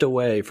stepped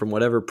away from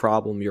whatever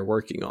problem you're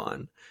working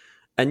on.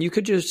 And you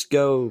could just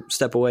go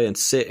step away and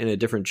sit in a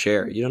different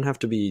chair. You don't have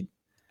to be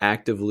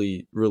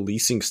actively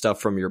releasing stuff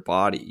from your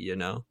body, you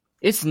know?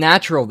 It's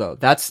natural though.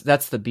 That's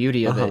the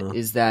beauty of it,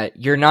 is that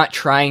you're not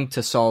trying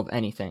to solve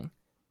anything.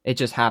 It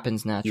just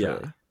happens naturally.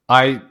 Yeah.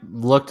 I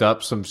looked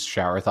up some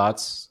shower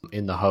thoughts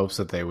in the hopes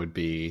that they would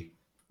be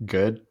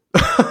good.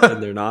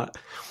 And they're not.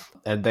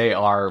 And they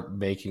are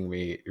making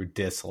me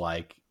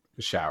dislike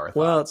shower thoughts.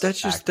 Well, that's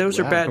just those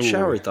are actively. bad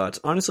shower thoughts.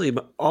 Honestly,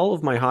 all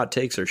of my hot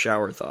takes are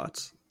shower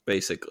thoughts,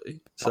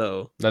 basically.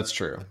 So That's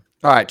true.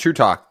 All right, true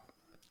talk.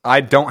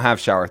 I don't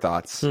have shower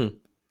thoughts.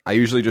 I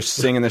usually just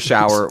sing in the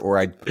shower or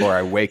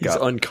I wake he's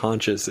up.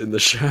 unconscious in the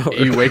shower.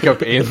 You wake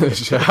up in the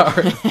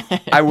shower.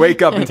 I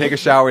wake up and take a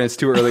shower and it's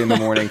too early in the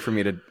morning for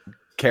me to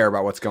care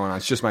about what's going on.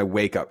 It's just my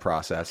wake up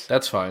process.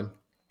 That's fine.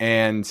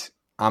 And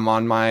I'm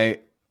on my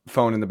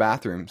phone in the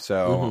bathroom,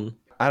 so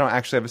I don't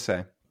actually have a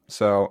say.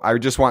 So I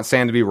just want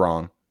Sam to be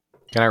wrong.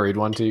 Can I read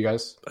one to you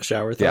guys? A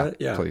shower thought?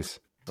 Yeah. Please.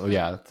 Oh,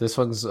 yeah. This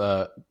one's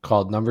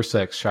called number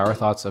 6, shower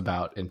thoughts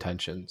about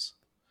intentions.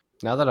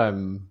 Now that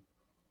I'm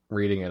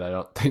reading it, I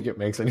don't think it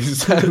makes any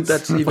sense.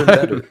 That's even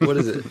better. What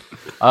is it?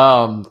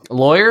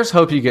 Lawyers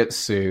hope you get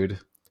sued.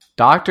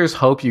 Doctors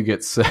hope you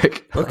get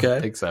sick. I Okay.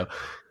 don't think so.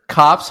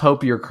 Cops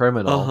hope you're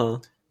criminal. Uh-huh.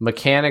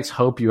 Mechanics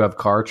hope you have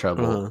car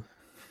trouble.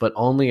 But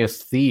only a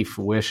thief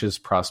wishes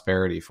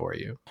prosperity for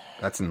you.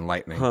 That's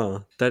enlightening.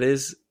 Huh. That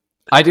is.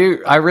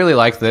 I really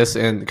like this,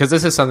 and because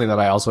this is something that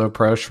I also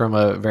approach from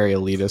a very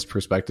elitist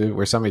perspective,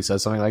 where somebody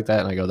says something like that,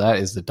 and I go, "That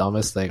is the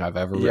dumbest thing I've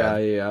ever Yeah,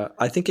 read." yeah.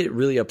 I think it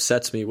really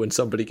upsets me when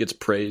somebody gets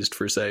praised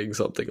for saying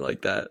something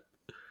like that.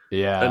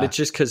 Yeah, And it's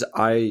just because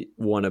I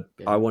want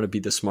to be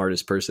the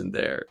smartest person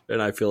there,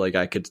 and I feel like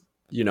I could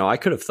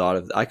have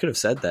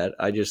said that.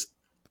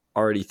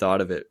 already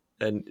thought of it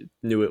and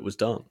knew it was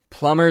dumb.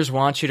 Plumbers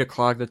want you to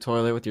clog the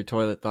toilet with your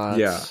toilet thoughts.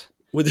 Yeah.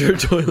 With your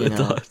toilet know.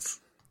 thoughts.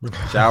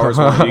 Showers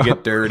want you to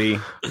get dirty.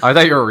 I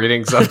thought you were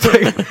reading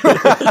something.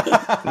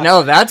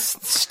 No, that's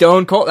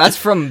stone cold. That's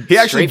from He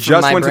actually straight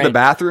from just my went to the brain.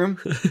 bathroom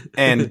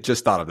and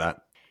just thought of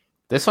that.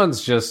 This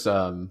one's just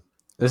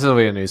this will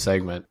be a new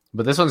segment,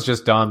 but this one's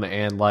just dumb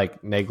and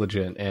like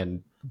negligent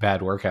and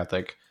bad work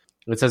ethic.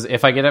 It says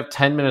if I get up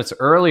 10 minutes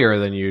earlier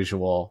than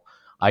usual,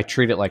 I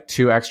treat it like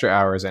 2 extra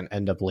hours and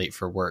end up late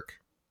for work.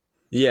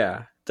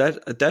 Yeah.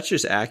 That's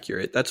just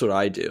accurate. That's what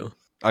I do.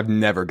 I've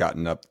never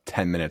gotten up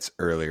 10 minutes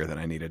earlier than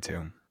I needed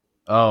to.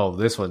 Oh,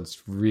 this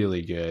one's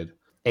really good.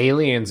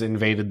 Aliens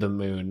invaded the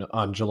moon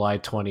on July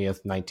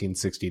 20th,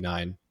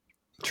 1969.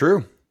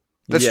 True.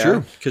 That's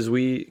true. Because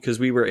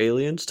we were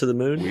aliens to the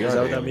moon. We Is are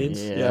that what that aliens.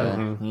 means? Yeah.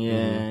 Mhm.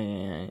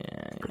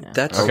 Yeah.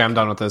 That's Okay, I'm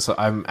done with this.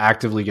 I'm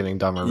actively getting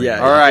dumber. Yeah.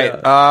 All right.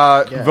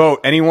 Yeah. Vote.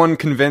 Anyone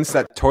convinced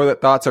that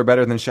toilet thoughts are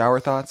better than shower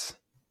thoughts?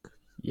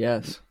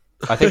 Yes.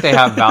 I think they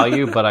have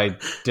value, but I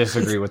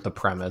disagree with the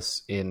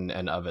premise in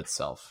and of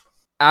itself.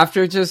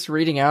 After just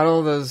reading out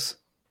all those.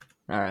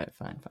 All right,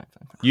 fine.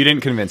 You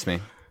didn't convince me.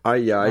 I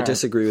right.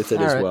 disagree with it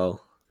All as right.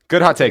 well.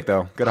 Good hot take,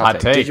 though. Good hot, Hot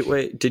take.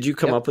 take. Did you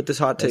come Yep. up with this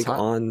hot It's take hot.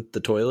 on the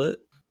toilet?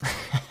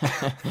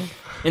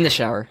 In the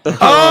shower.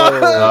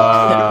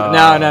 Oh.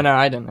 No,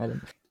 I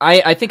didn't.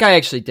 I think I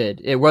actually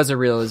did. It was a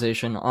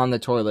realization on the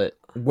toilet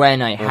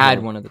when I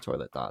had one of the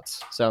toilet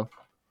thoughts. So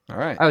All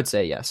right. I would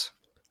say yes.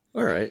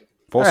 All right.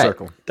 Full All right.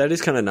 circle. That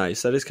is kind of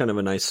nice. That is kind of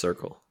a nice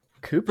circle.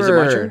 Is it my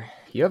Cooper, turn?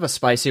 you have a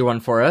spicy one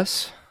for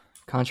us.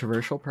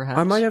 Controversial, perhaps?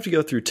 I might have to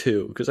go through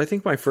two because I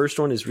think my first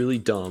one is really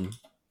dumb.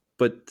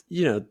 But,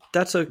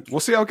 that's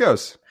We'll see how it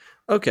goes.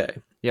 okay.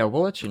 Yeah,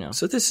 we'll let you know.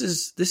 So this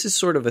is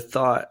sort of a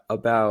thought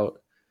about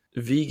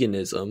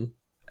veganism,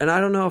 and I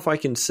don't know if I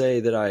can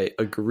say that I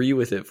agree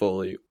with it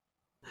fully.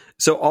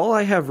 So all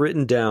I have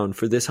written down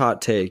for this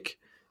hot take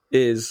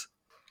is: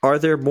 are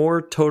there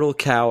more total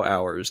cow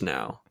hours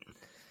now?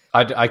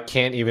 I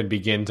can't even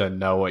begin to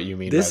know what you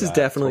mean. This by is that.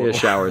 definitely a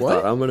shower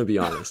What? thought. I'm going to be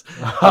honest.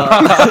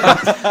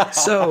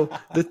 So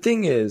the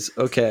thing is,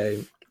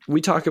 okay,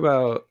 we talk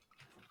about,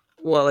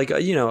 well, like,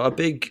 a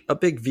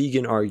big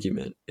vegan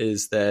argument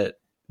is that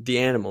the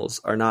animals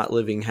are not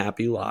living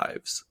happy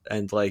lives,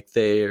 and like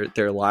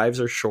their lives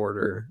are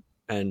shorter,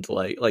 and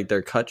like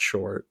they're cut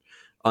short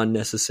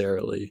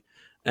unnecessarily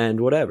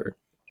and whatever.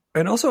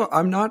 And also,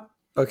 I'm not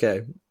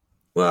okay.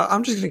 Well,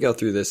 I'm just going to go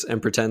through this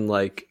and pretend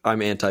like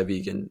I'm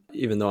anti-vegan,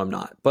 even though I'm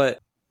not. But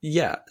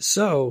yeah,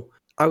 so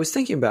I was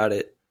thinking about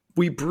it.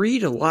 We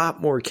breed a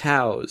lot more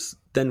cows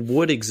than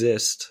would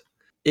exist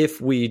if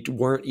we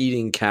weren't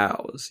eating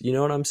cows. You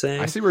know what I'm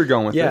saying? I see where you're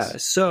going with Yeah,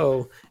 this.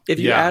 so if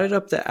you Yeah. added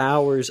up the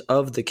hours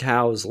of the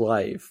cows'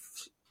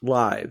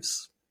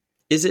 lives,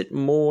 is it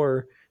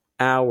more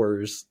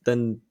hours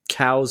than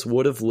cows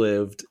would have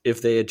lived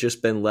if they had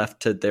just been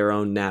left to their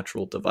own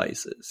natural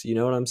devices? You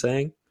know what I'm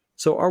saying?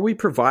 So are we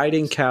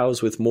providing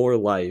cows with more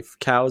life,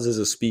 cows as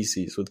a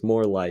species with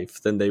more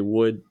life than they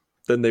would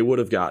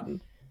have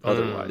gotten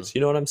otherwise?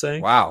 You know what I'm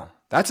saying? Wow.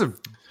 That's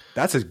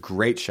a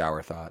great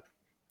shower thought.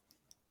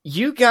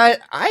 You guys,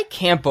 I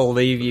can't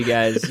believe you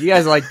guys. You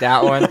guys like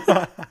that one?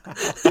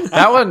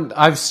 That one.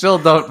 I still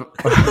don't.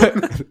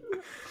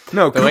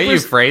 No, The way you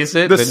Cooper's- phrased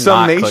it, the did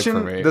not click for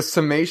summation, me. the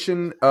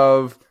summation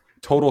of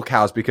total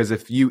cows, because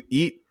if you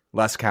eat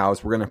less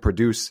cows, we're going to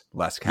produce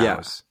less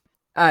cows.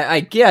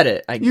 I get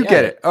it. You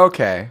get it.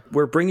 Okay.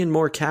 We're bringing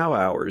more cow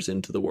hours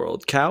into the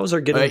world. Cows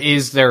are getting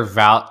Is there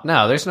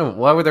No, there's no.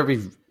 Why would there be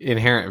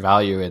inherent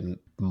value in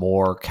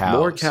more cows?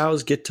 more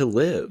cows get to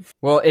live.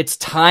 Well, it's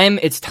time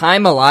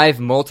alive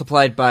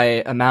multiplied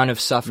by amount of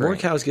suffering. More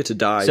cows get to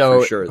die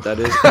So- for sure. That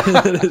is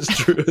that is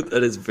true.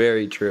 That is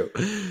very true.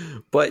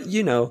 But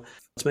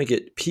let's make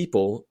it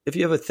people. If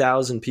you have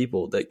 1,000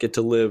 people that get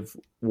to live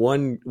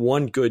one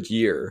good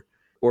year,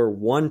 or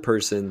one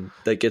person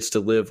that gets to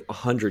live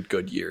 100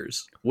 good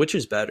years, which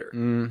is better?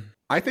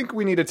 I think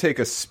we need to take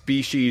a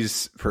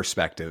species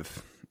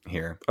perspective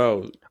here.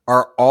 Oh,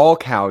 Are all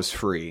cows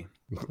free?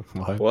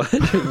 What? what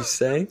are you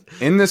saying?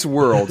 In this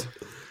world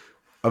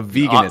of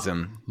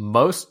veganism,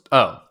 Most.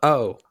 Oh,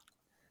 Oh,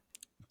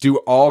 do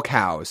all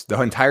cows,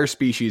 the entire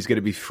species, get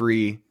to be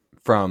free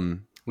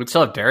from... we'd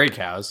still have dairy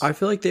cows. I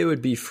feel like they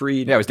would be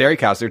freed. Yeah, it was dairy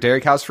cows. They're dairy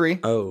cows free?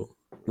 Oh,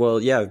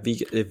 well, yeah.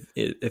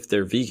 If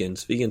they're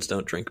vegans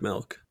don't drink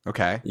milk.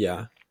 Okay.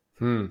 Yeah.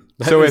 That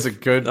So is if- a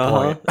good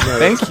Uh-huh. point. No,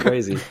 Thank that's you.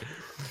 crazy.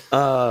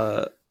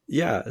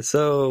 Yeah.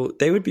 So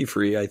they would be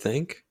free, I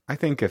think. I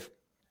think if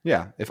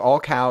all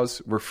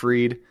cows were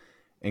freed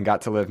and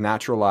got to live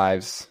natural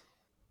lives,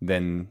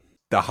 then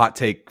the hot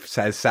take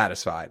says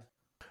satisfied.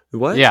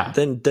 What? Yeah.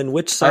 Then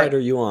which side are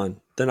you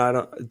on?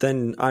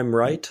 Then I'm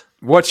right.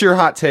 What's your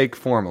hot take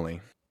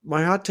formally?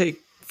 My hot take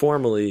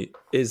formally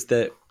is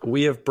that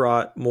we have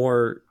brought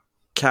more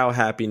cow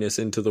happiness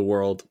into the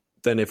world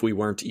than if we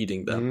weren't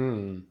eating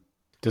them.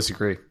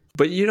 Disagree.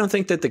 But you don't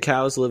think that the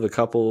cows live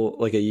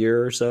a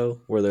year or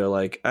so where they're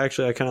like,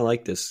 actually, I kind of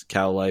like this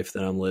cow life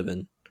that I'm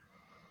living,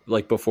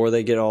 like before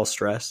they get all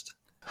stressed?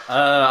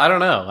 I don't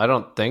know. I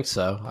don't think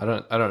so. I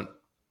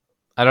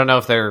don't know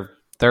if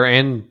they're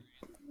in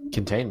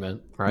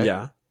containment, right?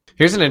 Yeah.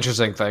 Here's an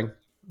interesting thing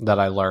that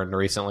I learned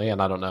recently,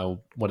 and I don't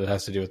know what it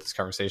has to do with this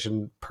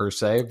conversation per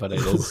se, but it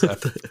is a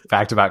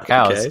fact about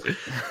cows.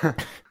 Okay.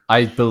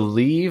 I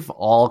believe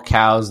all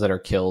cows that are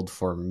killed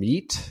for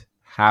meat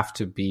have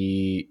to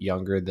be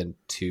younger than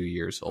 2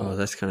 years old. Oh,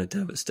 that's kind of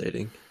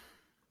devastating.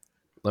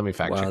 Let me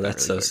fact Wow, check that.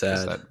 that's really so quick,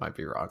 'cause sad. That might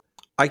be wrong.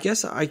 I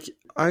guess I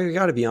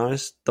gotta be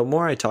honest. The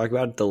more I talk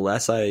about it, the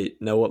less I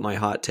know what my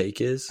hot take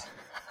is.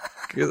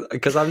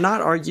 Because I'm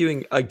not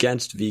arguing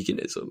against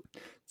veganism.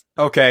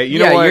 Okay, you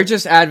know yeah, what? you're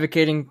just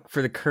advocating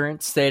for the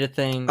current state of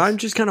things. I'm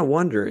just kind of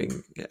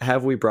wondering,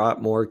 have we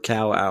brought more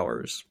cow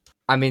hours?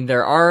 I mean,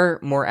 there are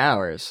more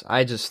hours.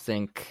 I just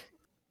think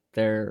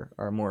there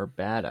are more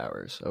bad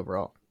hours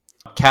overall.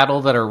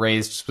 Cattle that are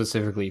raised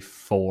specifically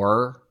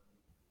for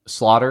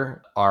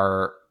slaughter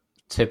are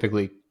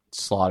typically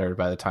slaughtered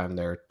by the time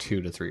they're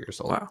 2 to 3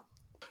 years old. Wow.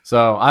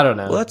 So I don't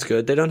know. Well, that's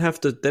good. They don't have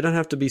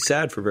to be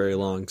sad for very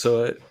long.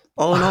 So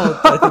all in all,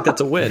 I think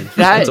that's a win. That-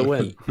 That's a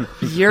win.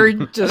 You're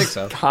just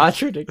so.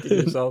 contradicting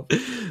yourself.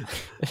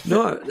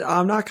 No,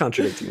 I'm not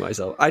contradicting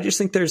myself. I just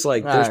think there's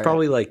Alright.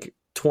 probably like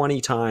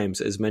 20 times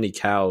as many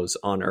cows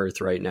on Earth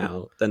right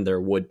now than there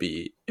would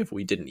be if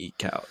we didn't eat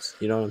cows.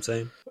 You know what I'm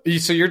saying?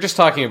 So you're just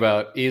talking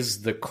about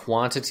is the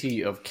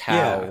quantity of cow.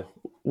 Yeah.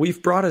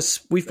 We've brought It's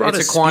a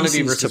a quantity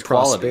species versus to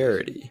quality.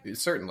 prosperity.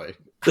 Certainly.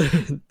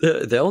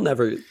 They'll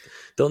never go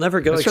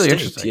That's really extinct.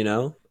 interesting. You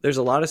know, there's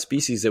a lot of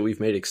species that we've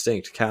made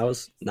extinct.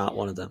 Cows, not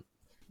one of them.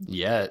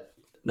 Yet.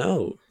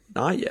 No,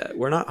 not yet.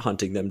 We're not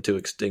hunting them to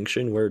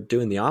extinction. We're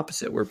doing the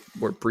opposite. We're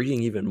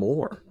breeding even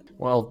more.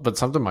 Well, but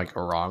something might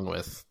go wrong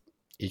with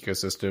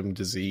ecosystem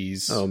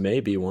disease. Oh,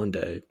 maybe one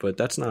day, but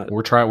that's not.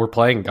 We're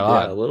playing Yeah, a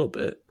God. little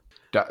bit.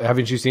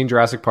 Haven't you seen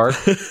Jurassic Park?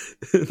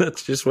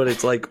 That's just what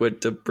it's like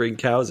to bring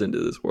cows into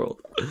this world.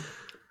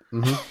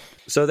 Mhm.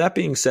 So that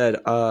being said,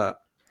 I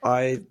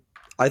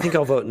think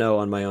I'll vote no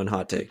on my own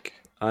hot take.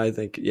 I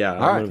think I'm right,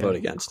 going to vote okay.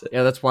 against it.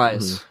 Yeah, that's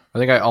wise. I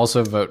think I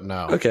also vote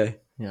no. Okay.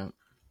 Yeah,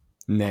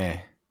 Nah.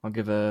 I'll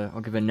give a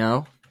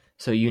no.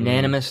 So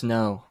unanimous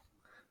no.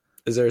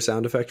 Is there a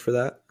sound effect for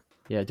that?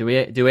 Yeah, do we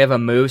have a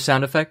moo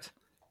sound effect?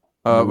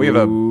 We have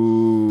a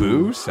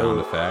boo sound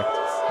effect.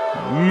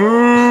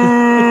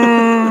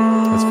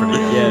 That's pretty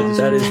good. Yeah,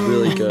 That is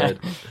really good.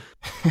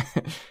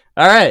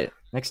 All right,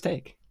 next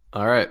take.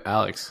 All right,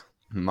 Alex.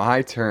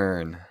 My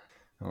turn.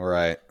 All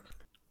right.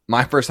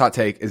 My first hot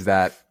take is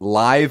that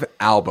live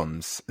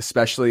albums,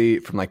 especially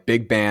from like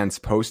big bands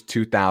post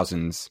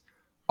 2000s,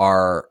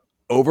 are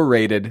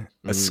overrated,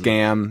 a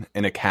scam,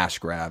 and a cash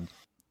grab.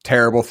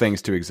 Terrible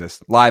things to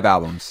exist. Live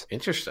albums.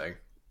 Interesting.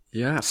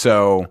 Yeah.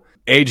 So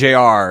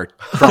AJR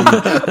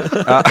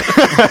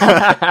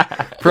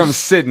from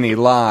Sydney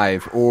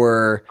live,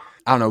 or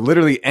I don't know,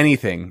 literally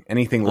anything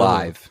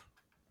live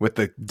with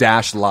the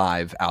Dash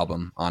Live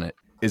album on it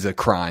is a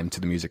crime to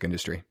the music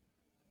industry.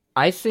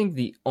 I think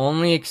the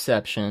only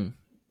exception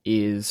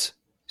is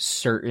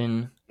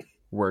certain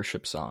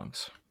worship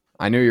songs.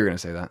 I knew you were going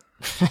to say that.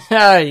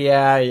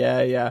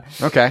 yeah.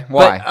 Okay,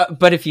 why?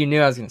 But if you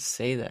knew I was going to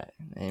say that,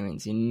 that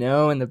means you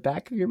know in the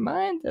back of your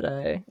mind that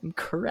I am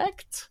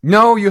correct.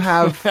 No, you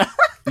have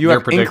You're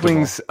have predictable.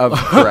 inklings of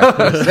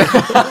correctness.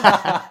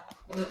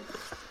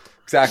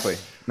 Exactly.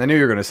 I knew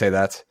you were going to say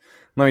that.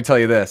 Let me tell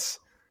you this.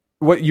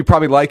 What you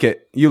probably like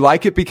it. You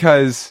like it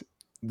because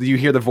you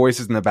hear the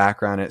voices in the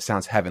background and it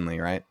sounds heavenly,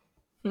 right?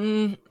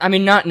 I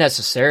mean, not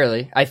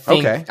necessarily. I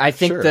think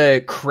sure.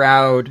 the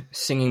crowd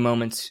singing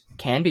moments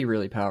can be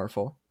really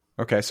powerful.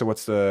 Okay, so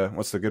what's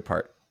the good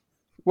part?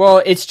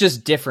 Well, it's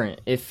just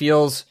different. It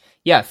feels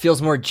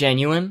more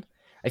genuine.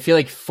 I feel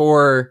like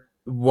for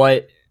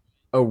what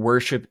a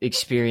worship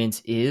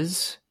experience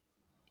is,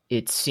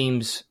 it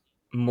seems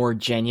more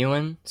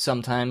genuine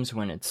sometimes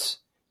when it's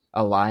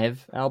a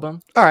live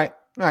album. All right,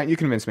 you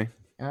convinced me.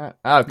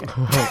 Okay.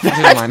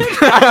 Never mind.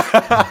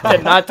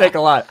 Did not take a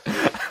lot.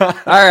 All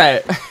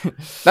right.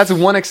 That's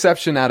one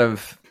exception out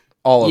of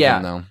all of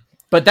them, though.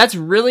 But that's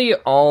really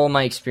all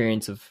my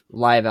experience of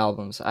live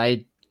albums.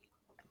 I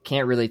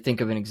can't really think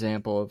of an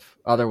example of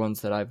other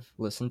ones that I've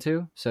listened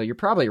to. So you're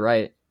probably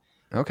right.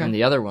 Okay. And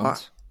the other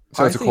ones.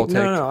 So it's a cold take.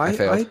 No, I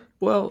failed.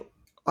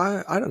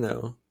 I don't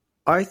know.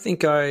 I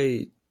think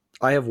I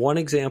have one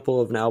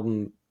example of an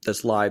album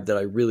that's live that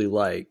I really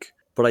like,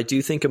 but I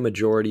do think a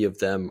majority of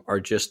them are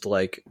just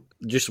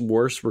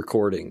worse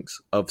recordings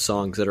of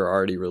songs that are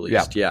already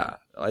released. Yeah.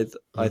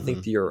 I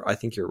think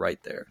you're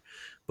right there.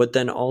 But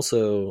then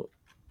also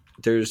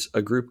there's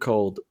a group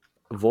called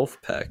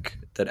Wolfpack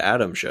that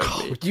Adam showed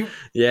me.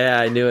 Yeah,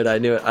 I knew it.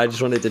 I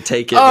just wanted to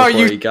take it. Oh,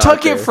 before he you got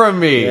took there. it from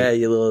me. Yeah,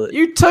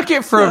 You took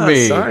it from No,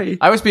 me. sorry.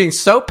 I was being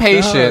so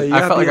patient. you I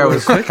gotta felt be like a I little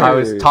was quicker. I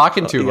was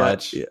talking too Yeah,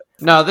 much. yeah.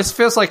 No, this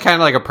feels like kind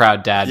of like a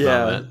proud dad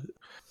Yeah. moment.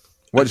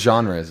 What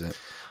genre is it?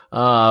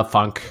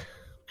 Funk,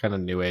 kind of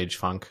new age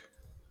funk.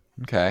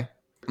 Okay.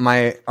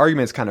 My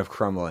argument's kind of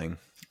crumbling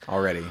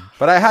already,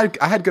 but I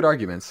had good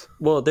arguments.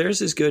 Well,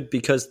 theirs is good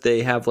because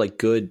they have like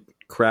good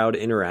crowd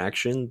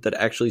interaction that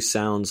actually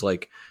sounds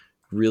like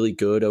really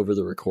good over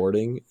the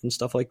recording and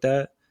stuff like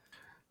that.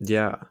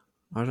 Yeah,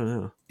 I don't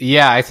know.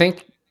 Yeah, I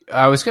think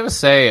I was gonna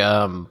say,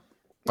 I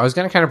was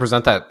gonna kind of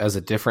present that as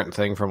a different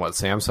thing from what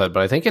Sam said,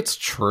 but I think it's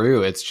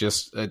true. It's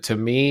just to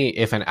me,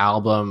 if an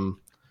album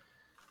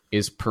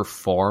is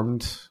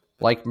performed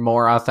like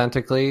more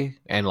authentically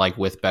and like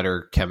with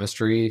better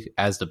chemistry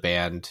as the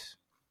band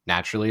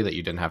naturally, that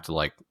you didn't have to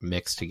like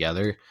mix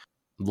together,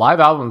 live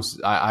albums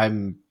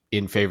I'm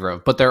in favor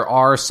of. But there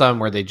are some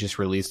where they just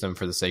release them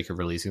for the sake of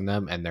releasing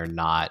them, and they're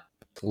not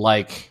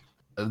like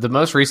the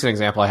most recent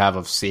example I have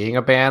of seeing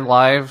a band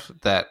live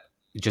that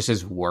just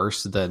is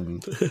worse than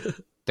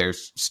their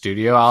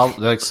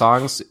like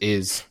songs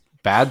is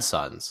Bad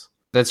Sons.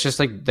 That's just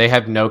like they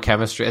have no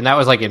chemistry, and that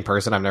was like in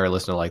person. I've never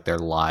listened to like their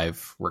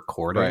live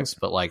recordings,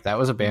 but like that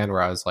was a band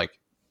where I was like,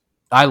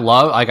 they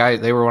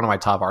were one of my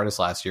top artists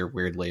last year.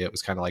 Weirdly, it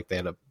was kind of like they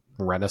had a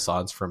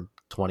renaissance from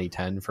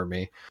 2010 for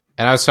me,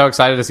 and I was so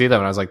excited to see them.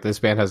 And I was like, this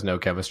band has no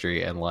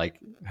chemistry and like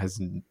has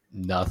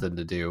nothing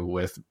to do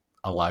with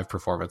a live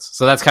performance.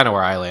 So that's kind of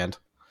where I land.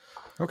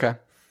 Okay,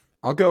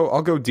 I'll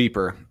go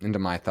deeper into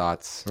my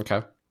thoughts.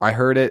 Okay. I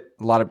heard it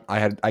a lot of.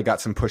 I got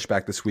some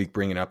pushback this week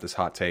bringing up this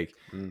hot take,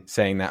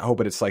 saying that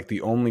but it's like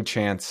the only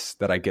chance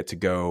that I get to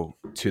go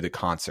to the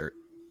concert.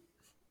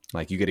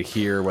 Like you get to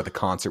hear what the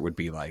concert would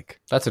be like.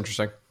 That's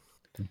interesting.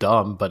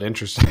 Dumb, but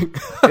interesting.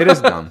 It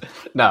is dumb.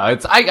 No,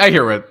 it's I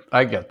hear it.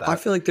 I get that. I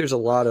feel like there's a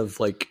lot of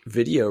like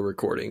video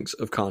recordings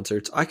of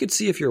concerts. I could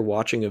see if you're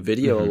watching a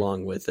video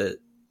along with it,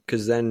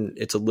 because then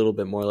it's a little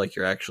bit more like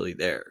you're actually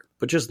there.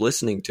 But just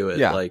listening to it,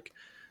 like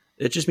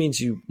it just means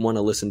you want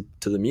to listen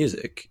to the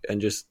music and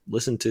just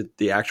listen to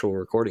the actual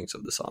recordings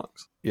of the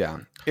songs. Yeah,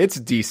 it's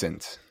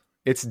decent.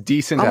 It's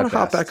decent. I at want to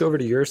hop best. back over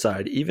to your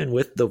side. Even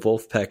with the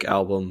Wolfpack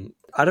album,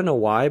 I don't know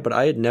why, but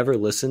I had never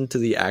listened to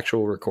the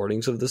actual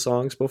recordings of the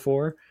songs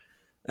before.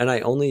 And I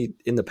only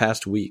in the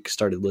past week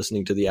started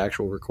listening to the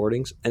actual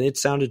recordings, and it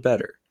sounded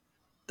better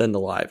than the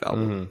live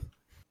album. Mm-hmm.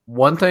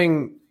 One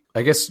thing,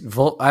 I guess,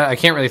 I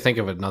can't really think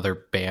of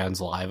another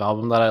band's live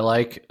album that I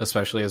like,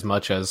 especially as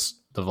much as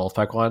the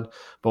Wolfpack one.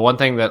 But one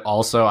thing that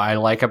also I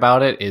like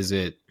about it is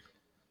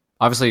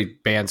obviously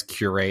bands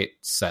curate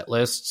set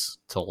lists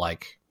to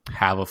like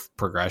have a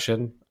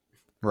progression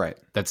Right.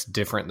 that's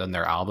different than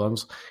their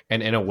albums.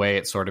 And in a way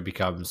it sort of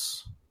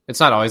becomes,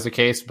 it's not always the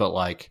case, but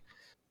like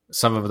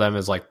some of them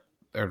is like,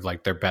 they're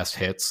like their best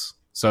hits.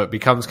 So it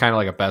becomes kind of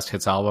like a best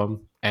hits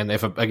album. And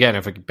if a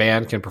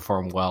band can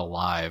perform well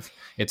live,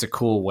 it's a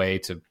cool way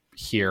to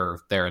hear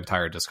their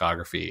entire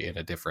discography in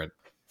a different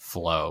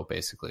flow,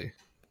 basically.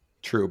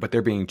 True, but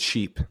they're being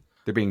cheap.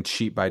 They're being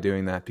cheap by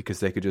doing that because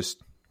they could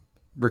just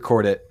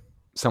record it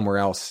somewhere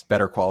else,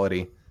 better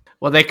quality.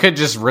 Well, they could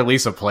just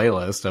release a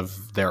playlist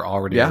of their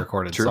already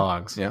recorded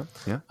songs. Yeah.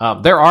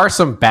 There are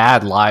some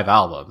bad live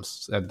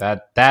albums, and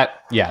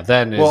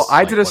then is. Well, I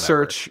like did a whatever.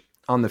 search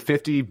on the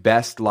 50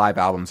 best live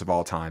albums of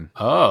all time,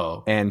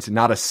 Oh, and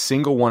not a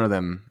single one of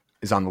them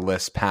is on the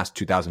list past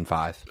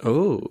 2005.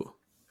 Oh,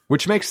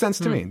 Which makes sense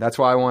to me. That's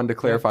why I wanted to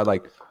clarify,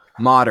 like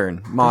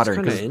modern. kinda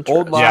Because interesting.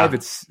 old live, Yeah.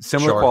 it's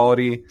similar Sure.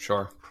 quality.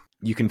 sure.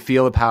 You can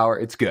feel the power.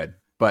 It's good.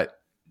 But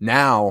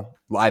now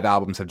live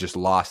albums have just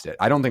lost it.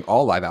 I don't think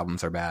all live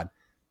albums are bad.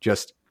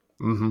 Just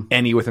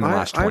any within the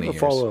last 20 I have a years.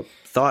 follow-up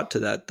thought to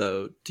that,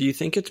 though. Do you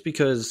think it's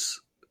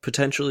because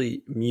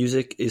potentially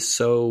music is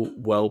so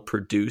well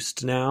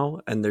produced now,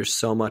 and there's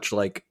so much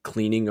like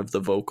cleaning of the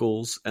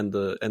vocals and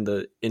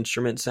the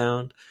instrument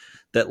sound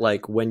that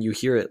like when you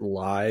hear it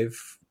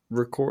live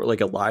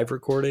like a live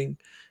recording,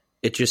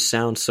 it just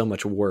sounds so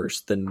much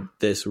worse than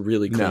this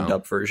really cleaned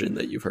up version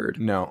that you've heard?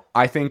 No,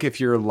 I think if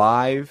you're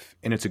live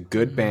and it's a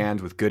good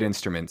band with good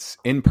instruments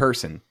in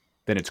person,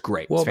 then it's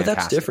great. Well, It's but that's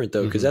fantastic. different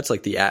though, because that's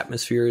like the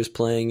atmosphere is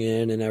playing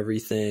in and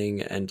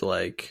everything, and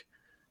like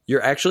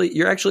you're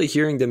actually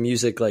hearing the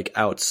music like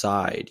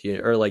outside,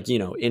 or like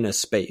in a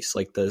space.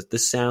 Like the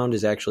sound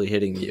is actually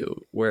hitting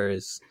you,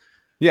 whereas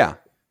Yeah,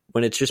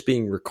 when it's just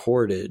being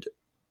recorded,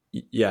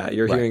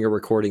 you're Right. hearing a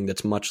recording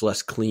that's much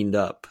less cleaned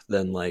up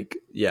than like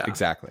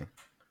exactly.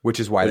 Which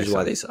is why which is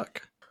why they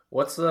suck.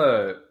 What's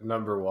the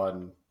number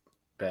one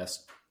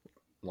best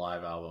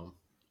live album?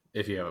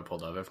 If you have it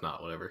pulled up, if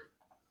not, whatever.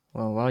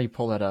 Well, while you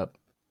pull that up,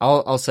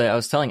 I'll say I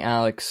was telling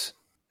Alex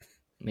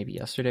maybe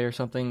yesterday or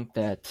something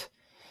that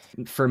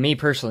for me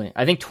personally,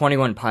 I think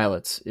 21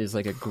 Pilots is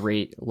like a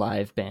great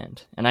live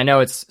band. And I know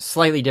it's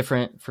slightly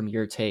different from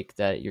your take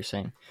that you're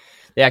saying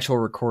the actual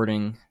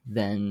recording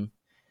than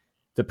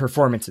the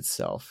performance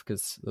itself,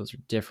 because those are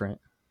different.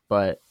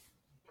 But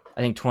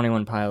I think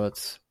 21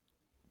 Pilots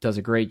does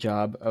a great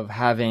job of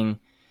having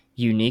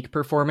unique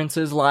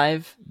performances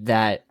live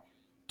that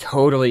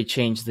totally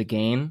change the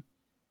game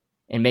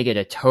and make it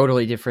a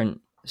totally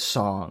different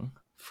song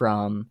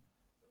from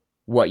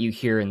what you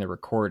hear in the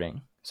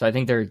recording. So I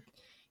think there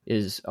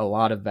is a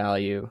lot of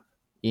value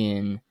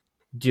in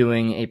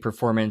doing a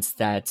performance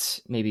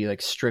that's maybe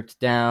like stripped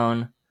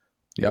down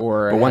Yep.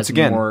 or But once has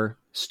again, more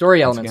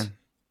story elements.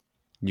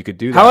 you could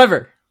do that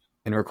However,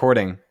 in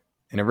recording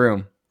in a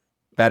room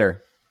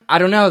better. I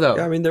don't know though.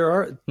 Yeah, I mean there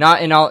are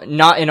Not in all the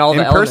In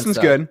elements. person's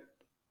though. good.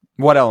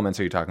 What elements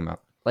are you talking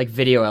about? Like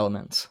video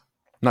elements.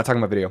 I'm not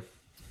talking about video.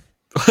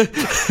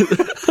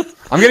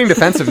 I'm getting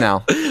defensive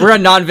now. We're a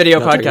non-video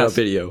Not talking about podcast.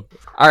 video.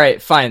 All right,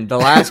 fine. The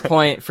last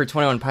point for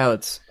 21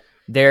 Pilots,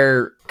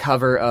 their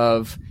cover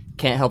of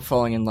Can't Help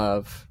Falling in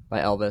Love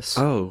by Elvis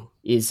Oh,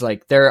 is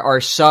like, there are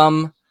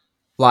some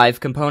live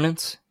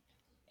components,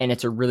 and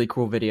it's a really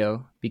cool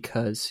video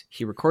because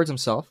he records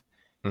himself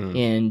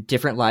in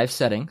different live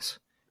settings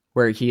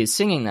where he is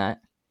singing that,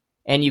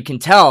 and you can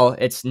tell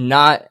it's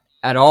not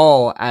at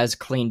all as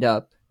cleaned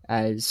up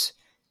as,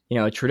 you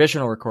know, a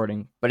traditional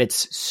recording, but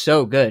it's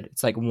so good.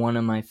 It's like one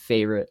of my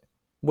favorite.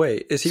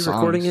 wait, is he Songs.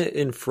 recording it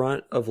in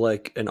front of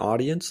like an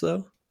audience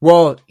though?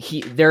 Well,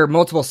 there are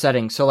multiple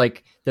settings. So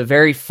like the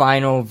very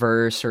final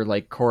verse or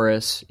like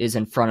chorus is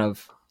in front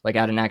of like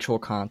at an actual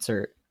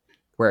concert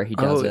where he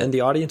does it. And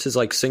the audience is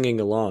like singing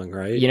along,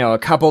 right? You know, a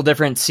couple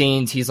different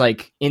scenes. He's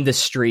like in the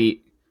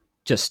street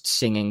just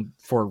singing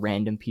for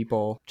random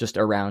people just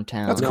around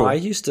town. That's No, cool. I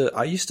used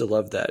to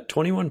love that.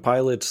 21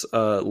 Pilots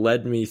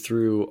led me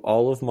through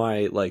all of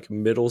my like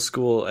middle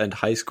school and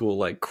high school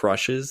like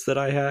crushes that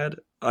I had.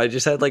 I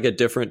just had like a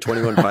different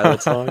 21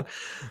 Pilots song.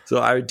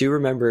 So I do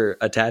remember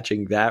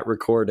attaching that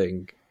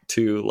recording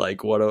to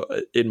like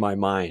in my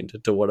mind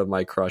to one of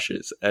my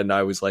crushes, and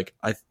I was like,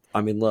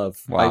 I'm in love.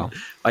 Wow.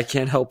 I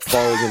can't help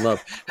falling in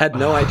love. Had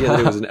no idea that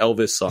it was an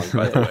Elvis song,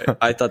 by the way.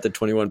 I thought the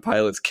 21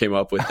 Pilots came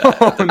up with that.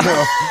 Oh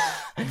no.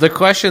 The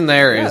question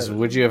there is,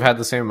 would you have had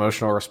the same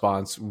emotional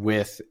response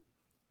with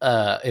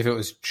if it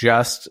was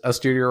just a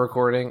studio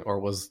recording,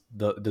 or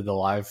did the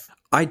live?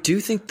 I do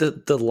think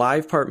that the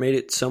live part made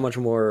it so much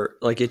more,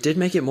 like, it did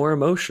make it more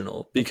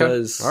emotional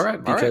because, All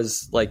right.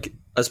 because like,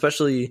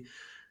 especially,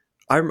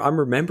 I'm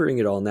remembering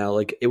it all now,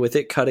 like with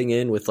it cutting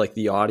in with like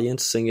the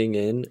audience singing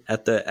in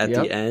at the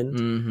end,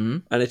 Mm-hmm.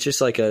 and it's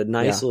just like a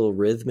nice little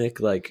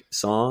rhythmic like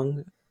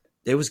song.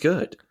 It was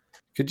good.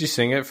 Could you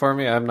sing it for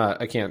me?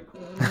 I can't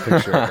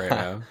picture it right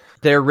now.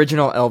 The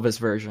original Elvis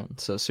version,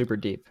 so super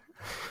deep.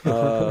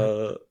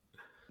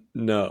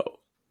 No.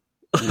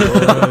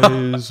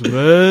 Wise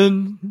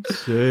men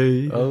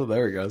say. Oh,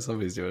 there we go.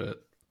 Somebody's doing it.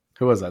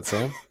 Who was that,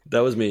 Sam? That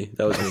was me.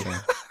 The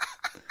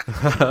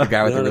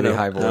guy with the really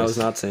high voice. That was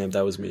not Sam.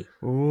 That was me.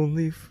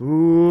 Only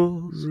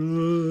fools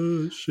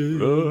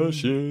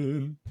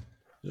Russian.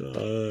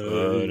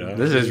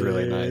 This is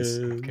really nice.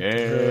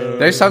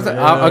 There's something.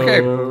 Okay,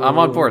 I'm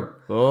on board.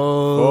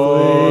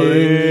 falling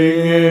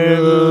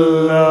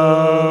in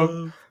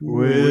love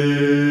with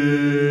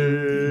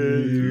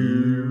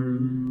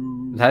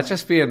you. That'd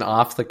just be an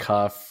off the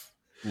cuff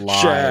live.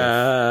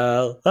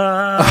 Shall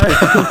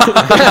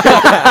I?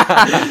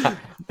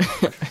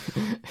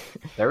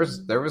 There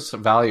was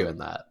some value in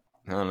that.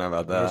 I don't know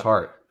about There was that.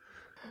 heart.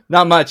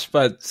 Not much,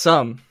 but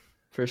some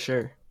for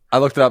sure. I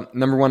looked it up.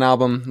 Number 1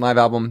 album, live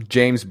album,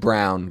 James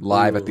Brown,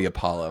 live at Ooh. the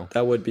Apollo.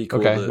 That would be cool.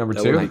 Okay, to- number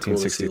that two? would be cool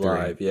to see 1963.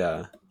 live.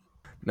 Yeah.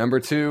 Number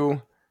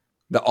 2,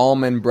 the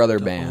Allman Brother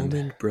Band.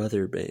 Allman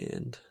Brother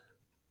Band.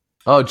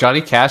 Oh,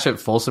 Johnny Cash at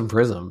Folsom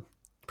Prison.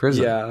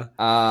 Yeah.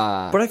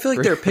 But But I feel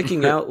like they're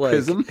picking out like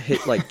Prism?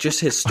 like just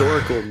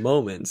historical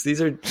moments.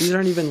 These aren't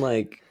even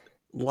like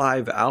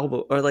live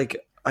album, or like,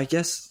 I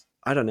guess,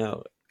 I don't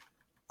know.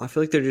 I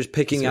feel like they're just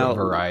picking out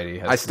variety.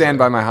 I stand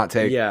by my hot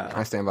take. Yeah.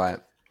 I stand by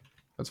it.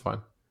 That's fine.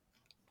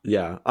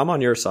 Yeah, I'm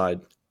on your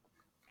side.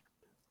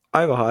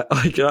 I have a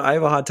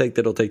hot take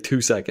that'll take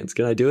 2 seconds.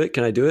 Can I do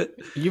it?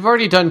 You've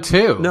already done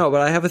 2. No, but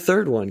I have a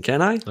third one.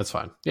 Can I? That's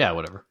fine. Yeah,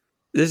 whatever.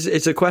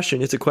 It's a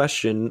question. It's a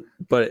question,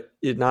 but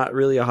it's not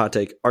really a hot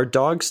take. Are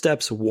dog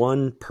steps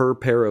 1 per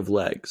pair of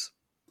legs?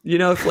 You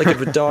know, if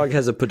a dog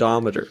has a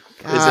pedometer.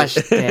 gosh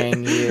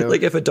dang you.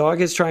 Like if a dog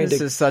is trying This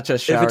to, is such a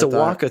if shower it's a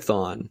thought.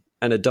 walkathon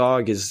and a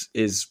dog is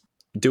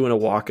doing a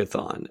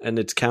walkathon and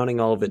it's counting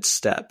all of its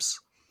steps,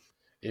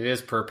 It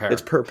is per pair.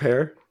 it's per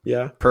pair.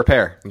 Yeah, Per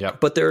pair.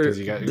 Yep. but they're 'Cause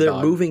you got your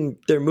dog. moving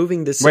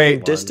the same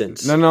Wait.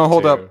 distance. No,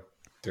 hold 2, up.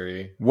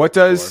 3. What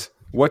does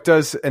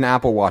an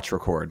Apple Watch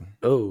record?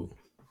 Oh,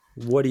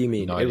 what do you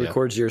mean? No It idea.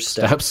 records your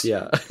steps.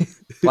 Yeah,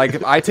 Like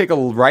if I take a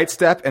right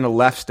step and a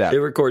left step,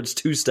 it records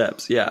 2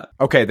 steps. Yeah,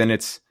 okay, then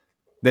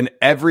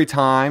every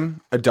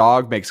time a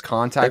dog makes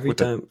contact every with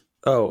time.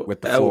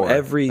 with the floor,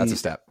 every that's a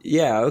step.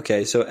 Yeah,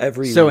 okay. So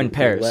every So in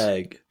pairs.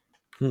 leg.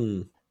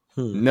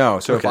 No,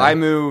 so if Okay. I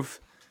move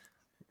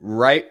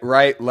right,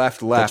 left,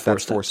 That's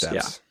that's four 4 steps,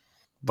 steps.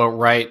 But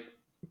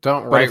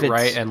don't But right if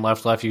it's- and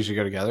left usually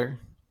go together?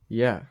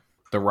 Yeah.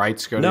 The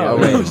rights go No,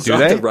 together? wait. it's Do not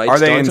they? the right. Are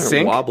they Dogs in aren't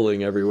sync?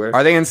 wobbling everywhere.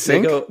 Are they in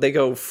sync? They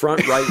go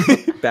front,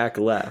 right, back,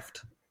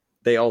 left.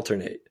 They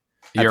alternate.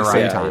 You're the right.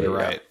 same time. You're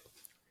Yeah. right.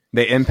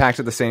 They impact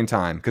at the same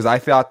time because I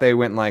thought they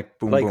went like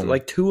boom, boom.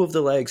 Like 2 of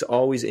the legs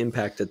always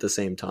impact at the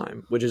same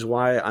time, which is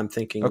why I'm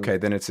thinking Okay,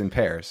 then it's in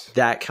pairs.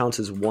 that counts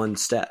as 1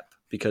 step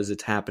because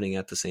it's happening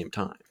at the same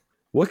time.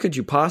 What could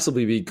you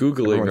possibly be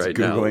Googling Everyone's right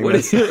Googling now?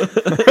 this.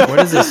 What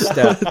is this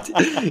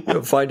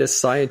step? Find a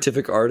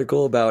scientific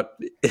article about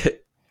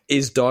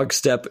Is dog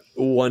step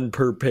one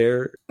per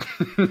pair?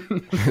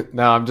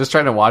 No, I'm just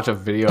trying to watch a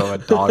video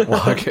of a dog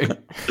walking.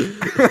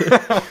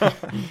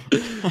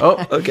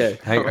 Oh, Okay.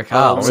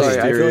 Kyle, what sorry, is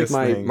I feel like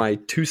mysterious my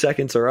thing? 2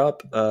 seconds are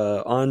up.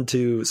 On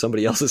to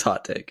somebody else's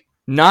hot take.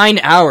 9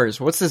 hours.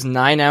 What's this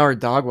 9-hour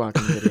dog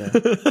walking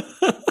video?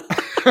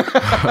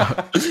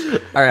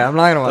 All right, I'm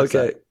not gonna watch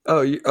Okay.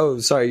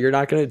 that. Sorry. You're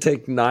not going to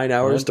take 9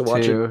 hours to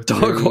watch a 2,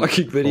 dog 3,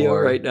 walking video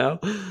 4. right now?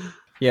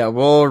 Yeah,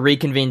 we'll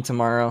reconvene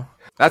tomorrow.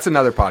 That's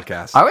another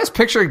podcast. I was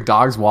picturing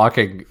dogs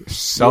walking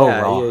so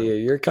wrong. Yeah.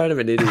 You're kind of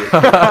an idiot.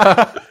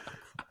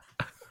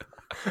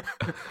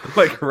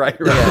 Like right.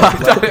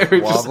 They were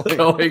just wobbling.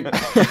 going.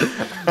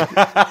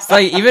 It's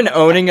like even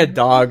owning a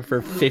dog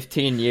for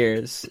 15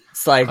 years.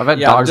 It's like I've had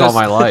yeah, I'm dogs all just-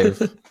 my life.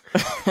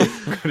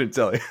 Couldn't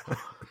tell you.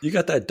 You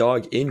got that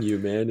dog in you,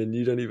 man, and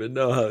you don't even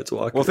know how it's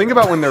walking. Well, think around.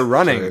 about when they're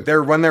running.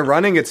 When they're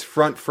running, it's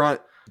front,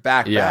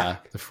 back, Yeah,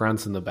 back. the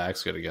fronts and the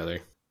backs go together.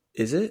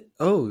 Is it?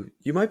 Oh,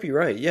 you might be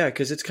right. Yeah,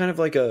 because it's kind of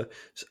like a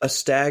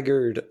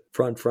staggered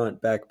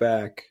front,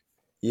 back.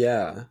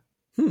 Yeah.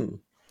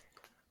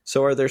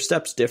 So are their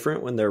steps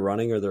different when they're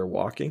running or they're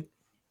walking?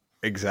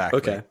 Exactly.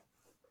 Okay,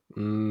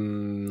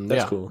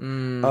 that's Yeah.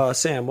 cool.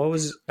 Sam, what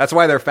was? That's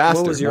why they're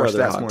faster. What was your more other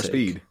stats, hot more take?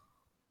 speed.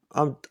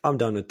 I'm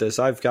done with this.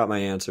 I've got my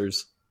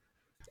answers.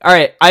 All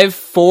right, I have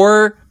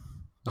 4.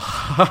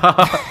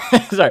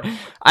 Sorry,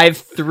 I have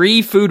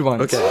 3 food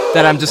ones Okay.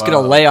 that I'm just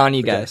gonna lay on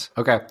you guys.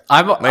 Okay. it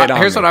on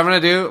Here's me. what I'm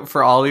gonna do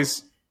for all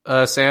these,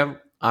 Sam.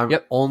 I'm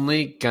Yep.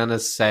 only gonna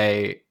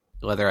say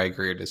whether I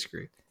agree or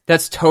disagree.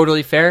 That's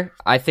totally fair.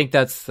 I think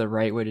that's the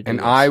right way to do And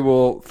this. I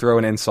will throw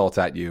an insult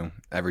at you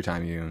every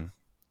time you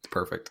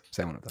Perfect.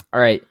 say one of them. All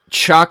right,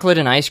 chocolate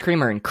and ice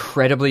cream are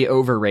incredibly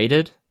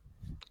overrated.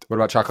 What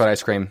about chocolate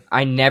ice cream?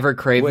 I never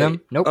crave Wait,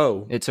 them. Nope.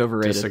 oh, it's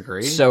overrated.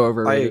 disagree? So I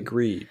overrated.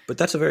 agree, but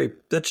that's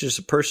just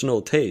a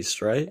personal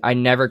taste, right? I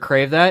never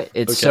crave that.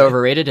 It's so Okay.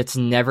 overrated. It's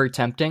never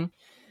tempting.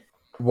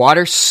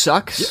 Water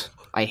sucks.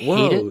 I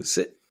hate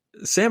it.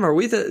 Sam,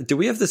 do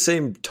we have the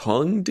same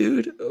tongue,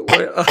 dude?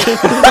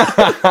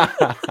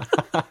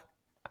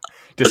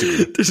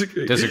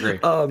 Disagree. Disagree.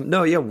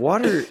 No, yeah,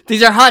 water.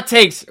 These are hot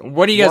takes.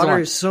 What do you guys Water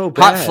want? is so Hot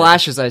bad.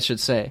 flashes, I should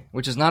say,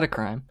 which is not a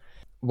crime.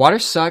 Water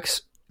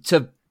sucks.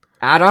 To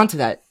add on to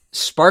that,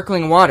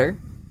 sparkling water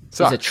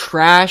Sucks. is a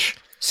trash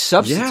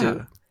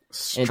substitute.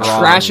 Yeah, And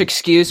trash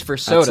excuse for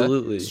soda.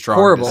 absolutely. Strong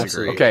horrible.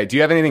 disagree. Okay, do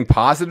you have anything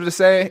positive to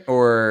say,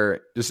 or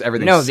just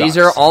everything? No, sucks? these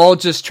are all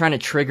just trying to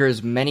trigger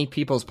as many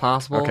people as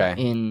possible Okay.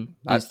 in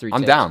these 3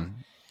 I'm takes. down.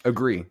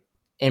 Agree.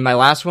 And my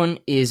last one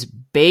is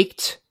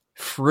baked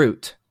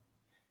fruit.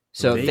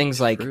 So Baked things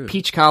like fruit.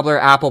 peach cobbler,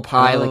 apple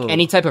pie, Oh. like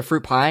any type of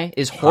fruit pie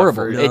is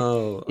horrible. fruit.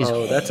 No,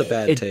 is that's a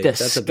bad It's take. That's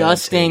a bad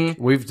disgusting. take.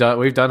 We've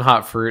done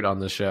hot fruit on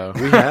the show.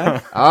 We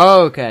have.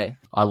 Oh, okay.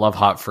 I love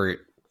hot fruit.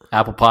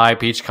 Apple pie,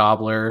 peach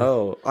cobbler.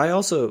 Oh, I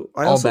also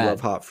bad.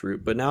 love hot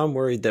fruit, but now I'm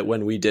worried that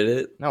when we did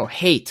it, No,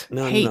 hate.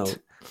 no, hate. no,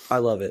 I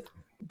love it,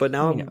 but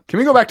now I'm. Can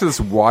we go back to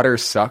this water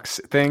sucks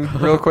thing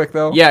real quick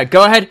though? Yeah,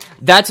 go ahead.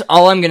 That's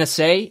all I'm going to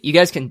say. You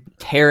guys can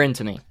tear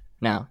into me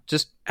now.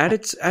 Just At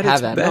its Have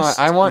best, at it. No,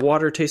 I want-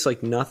 water tastes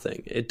like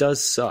nothing. It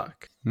does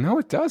suck. No,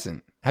 it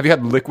doesn't. Have you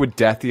had liquid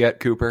death yet,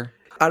 Cooper?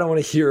 I don't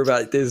want to hear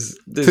about this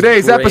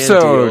Today's brand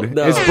episode deal.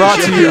 No. is brought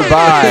to you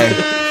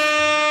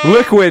by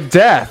Liquid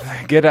Death.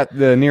 Get at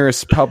the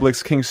nearest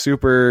Publix, King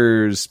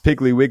Supers,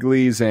 Piggly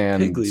Wigglies,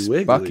 and Piggly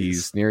Wigglies.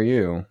 Buc-ee's near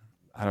you.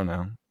 I don't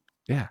know.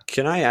 Yeah.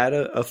 Can I add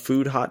a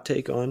food hot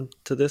take on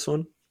to this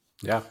one?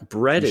 Yeah.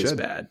 Bread You is should.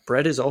 bad.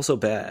 Bread is also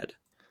bad.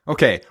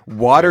 Okay,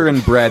 water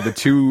and bread, the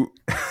two.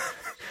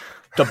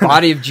 the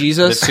body of The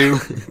Jesus. two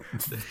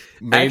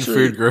main Actually,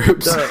 food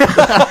groups.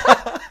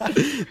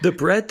 The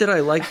bread that I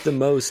like the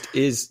most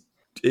is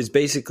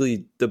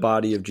basically the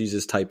body of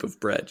Jesus type of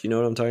bread. You know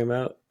what I'm talking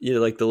about? You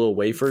know, like the little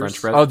wafers.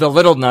 French bread. Oh, the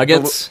little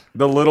nuggets.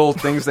 The little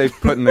things they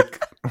put in the.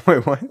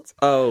 Wait, what?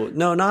 Oh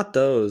no, not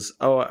those.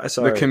 Oh,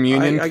 sorry.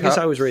 communion I guess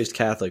cup? I was raised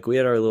Catholic. We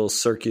had our little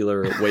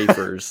circular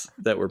wafers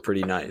that were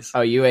pretty nice.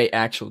 Oh, you ate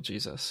actual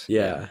Jesus.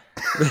 Yeah.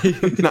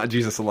 Not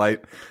Jesus Light.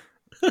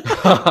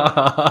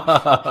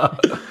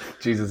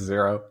 Jesus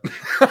Zero.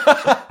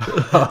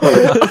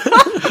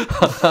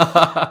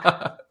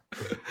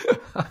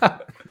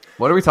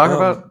 What are we talking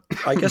about?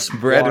 I guess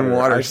Bread and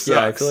water I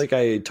sucks. feel like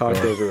I talked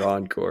over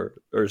Encore.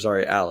 Or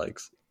sorry,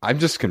 Alex. I'm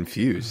just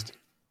confused.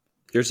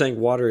 You're saying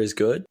water is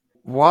good?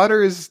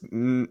 Water is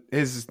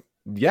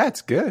yeah,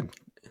 it's good.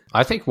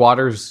 I think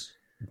water's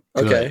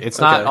good. Okay, It's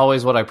not okay.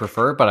 always what I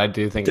prefer, but I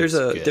do think There's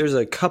it's good. there's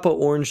a cup of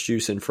orange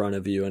juice in front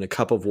of you and a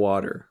cup of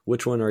water.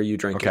 Which one are you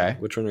drinking? Okay.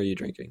 Which one are you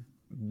drinking?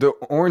 The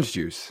orange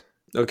juice.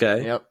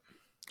 Okay. Yep.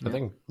 I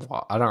think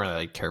I don't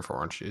really care for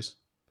orange juice.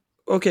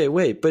 Okay,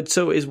 wait, but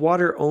so is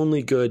water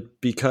only good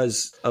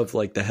because of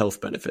like the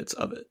health benefits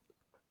of it?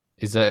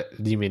 Is that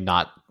you mean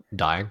not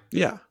dying?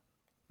 Yeah.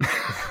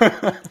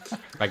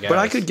 I guess. But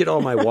I could get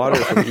all my water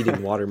from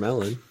eating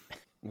watermelon.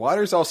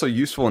 Water is also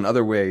useful in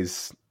other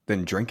ways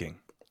than drinking.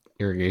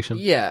 irrigation.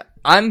 Yeah,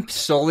 I'm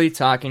solely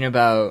talking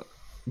about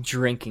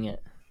drinking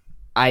it.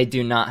 I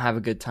do not have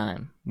a good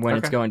time when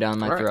it's Okay. going down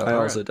my All right. throat. I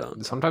also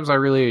don't. Sometimes I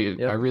really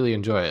Yep.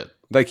 enjoy it.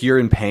 Like you're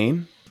in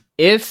pain?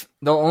 If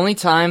the only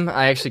time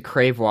I actually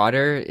crave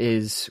water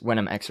is when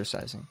I'm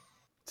exercising.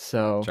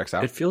 So Checks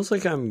out. It feels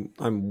like I'm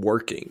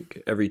working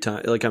every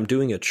time, like I'm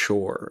doing a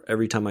chore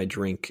every time I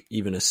drink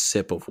even a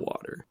sip of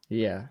water.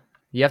 yeah,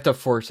 you have to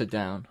force it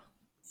down.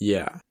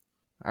 Yeah.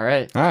 All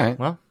right. All right.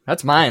 Well,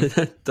 that's mine.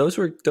 those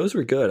were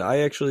good. I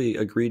actually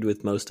agreed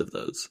with most of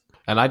those.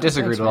 And I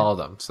disagreed Thanks, with man. all of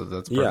them, so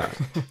that's Yeah.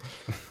 perfect.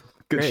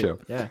 Good Great. show.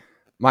 Yeah.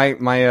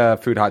 My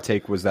food hot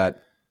take was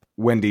that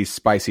Wendy's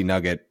spicy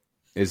nugget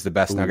is the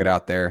best nugget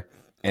out there,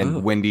 and Oh.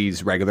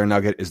 Wendy's regular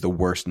nugget is the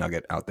worst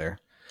nugget out there.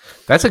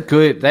 That's a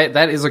good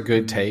that is a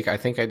good take. I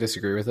think I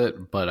disagree with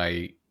it, but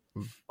I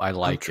I'm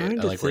like trying it.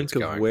 I to like where think it's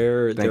of going.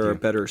 where Thank there you. are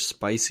better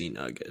spicy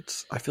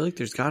nuggets. I feel like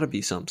there's got to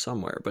be some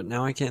somewhere, but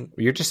now I can't.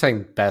 You're just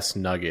saying best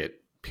nugget,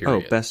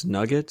 period. Oh, best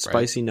nugget? Right.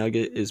 Spicy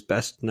nugget is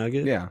best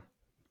nugget? Yeah.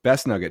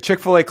 Best nugget.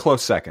 Chick-fil-A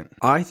close second.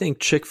 I think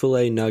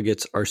Chick-fil-A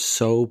nuggets are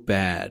so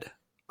bad.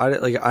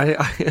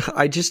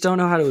 I just don't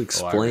know how to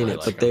explain really it,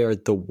 like but they are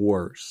the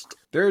worst.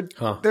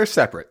 They're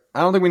separate.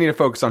 I don't think we need to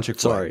focus on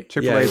Chick-fil-A. Sorry.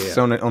 Chick-fil-A Yeah, is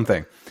yeah, its own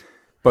thing.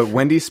 But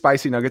Wendy's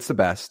spicy nugget's the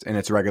best, and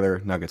its regular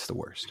nugget's the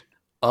worst.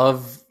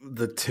 Of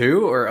the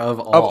two or of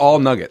all? Of all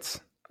nuggets.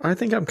 I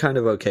think I'm kind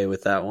of okay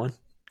with that one.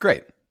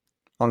 Great.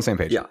 On the same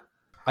page. Yeah.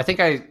 I think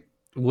I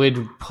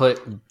would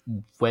put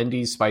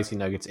Wendy's spicy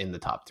nuggets in the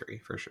top 3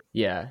 for sure.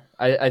 Yeah.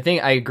 I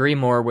think I agree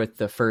more with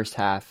the first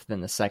half than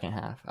the second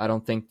half. I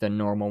don't think the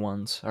normal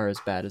ones are as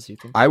bad as you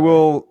think. I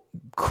will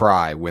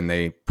cry when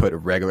they put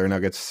regular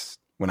nuggets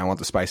when I want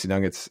the spicy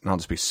nuggets, and I'll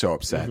just be so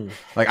upset. Mm-hmm.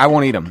 Like, I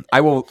won't eat them. I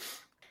will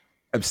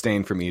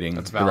abstain from eating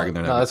the Valid.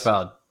 regular No, nuggets. that's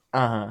valid.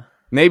 Uh-huh.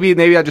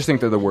 Maybe I just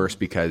think they're the worst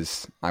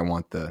because I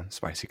want the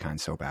spicy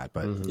kind so bad,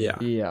 but Yeah.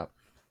 Yeah.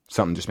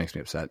 something just makes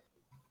me upset.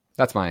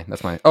 That's my.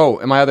 Oh,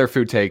 and my other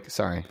food take.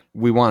 Sorry,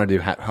 we want to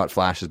do hot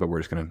flashes, but we're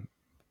just gonna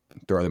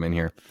throw them in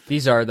here.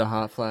 These are the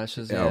hot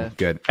flashes. Yeah. Oh,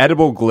 good.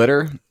 Edible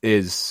glitter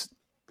is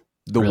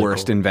the Really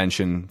worst cool.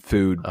 invention,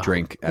 food,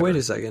 drink ever. Wait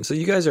a second. So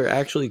you guys are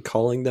actually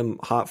calling them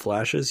hot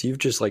flashes? You've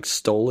just like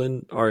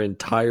stolen our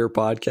entire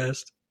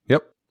podcast?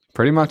 Yep,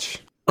 pretty much.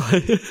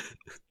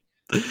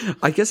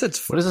 I guess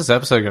it's. What is this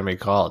episode going to be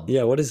called?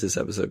 Yeah, what is this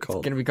episode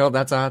called? Gonna be called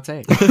That's a Hot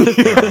Take.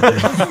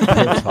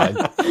 It's fine.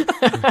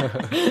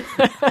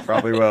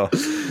 Probably will.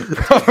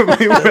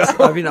 Probably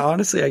will. I mean,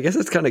 honestly, I guess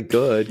it's kind of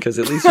good because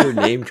at least you're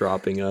name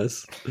dropping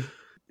us.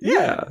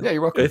 Yeah. Yeah,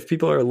 you're welcome. If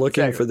people are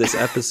looking Exactly. for this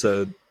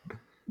episode,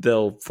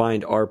 they'll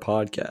find our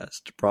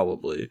podcast,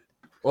 probably.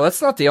 Well,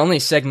 that's not the only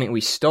segment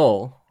we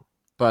stole,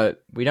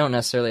 but we don't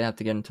necessarily have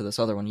to get into this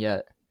other one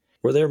yet.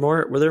 Were there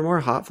more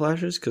hot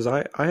flashes? Because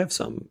I have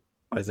some,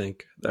 I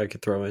think, that I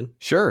could throw in.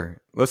 Sure.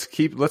 Let's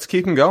keep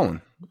them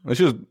going. Let's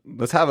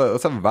have a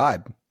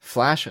vibe.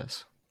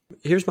 Flashes.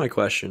 Here's my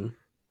question.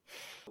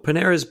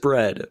 Panera's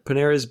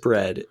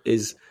bread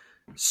is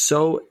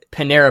so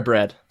Panera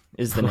Bread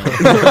is the name.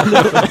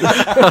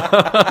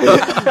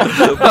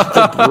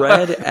 the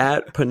bread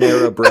at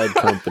Panera Bread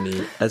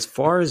Company, as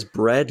far as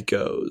bread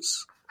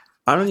goes,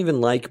 I don't even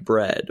like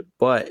bread,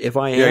 but if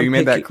I am Yeah, you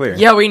made that picking- clear.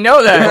 Yeah, we know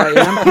If I that.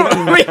 am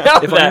picking, We know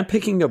if I am that.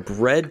 picking a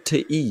bread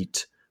to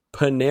eat,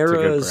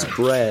 Panera's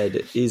bread.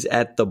 bread is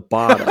at the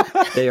bottom.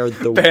 They are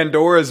the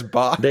Pandora's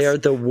box. they are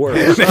the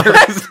worst.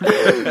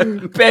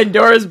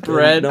 Pandora's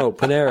Bread. No,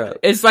 Panera.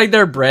 It's like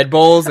their bread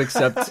bowls,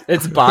 except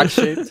it's box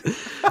shaped.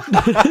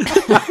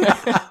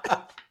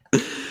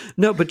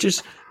 No, but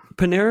just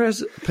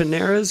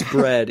Panera's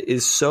bread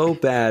is so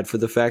bad for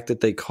the fact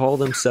that they call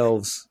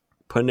themselves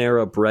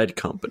Panera Bread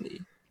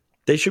Company.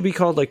 They should be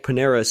called like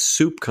Panera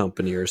Soup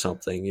Company or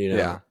something, you know.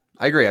 Yeah,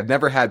 I agree. I've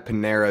never had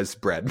Panera's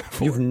bread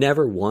before. You've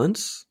never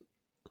once?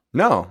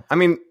 No, I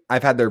mean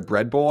I've had their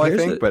bread bowl, Here's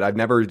I think, the- but I've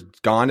never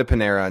gone to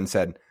Panera and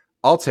said,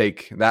 "I'll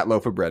take that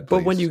loaf of bread." Please.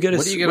 But when you get a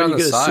What do you get when on you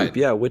the get a side? soup,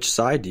 yeah, which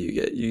side do you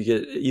get? You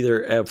get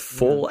either a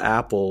full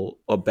apple,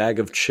 a bag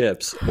of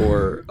chips,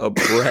 or a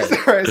bread.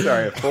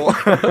 sorry, a full,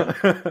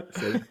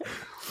 a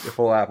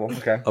full apple.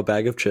 Okay, A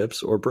bag of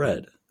chips or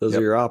bread. Those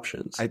are your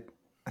options. I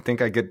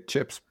think I get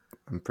chips.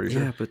 I'm pretty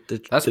sure yeah, but the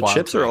That's wild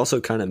chips to are me.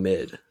 also kind of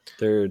mid.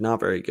 They're not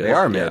very good. they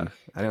are Yeah. mid.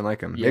 I didn't like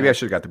them. Yeah. Maybe I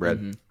should have got the bread.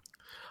 Mhm.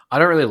 I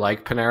don't really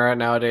like Panera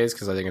nowadays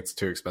because I think it's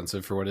too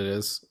expensive for what it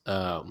is.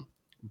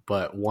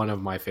 But one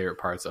of my favorite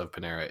parts of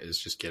Panera is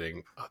just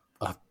getting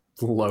a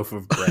loaf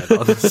of bread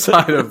on the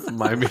side of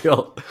my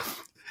meal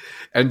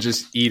and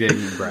just eating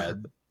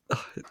bread.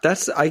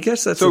 I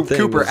guess that's So the thing.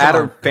 Cooper, with- at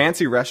a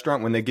fancy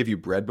restaurant, when they give you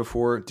bread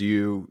before, do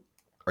you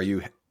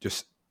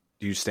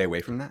stay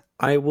away from that?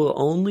 I will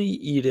only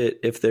eat it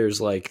if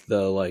there's like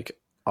the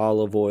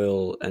olive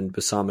oil and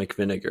balsamic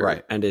vinegar,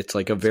 Right. and it's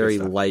like a very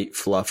stuff. light,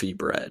 fluffy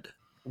bread.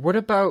 What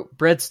about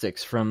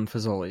breadsticks from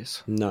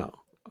Fazoli's? No,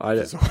 I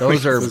Those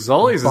are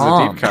Fazoli's is a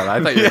bomb. deep cut.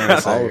 I thought you were going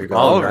to say Olive Garden.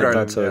 Olive I Garden.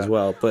 thought so as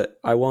well, but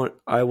I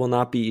will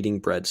not be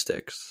eating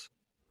breadsticks.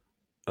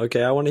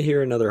 Okay, I want to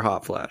hear another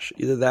hot flash.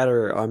 Either that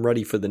or I'm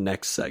ready for the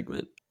next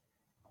segment.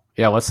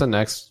 Yeah, what's the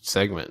next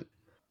segment?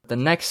 The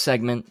next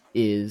segment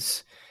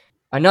is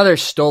Another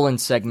stolen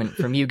segment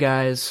from you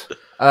guys.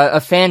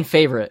 A fan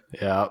favorite.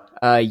 Yeah.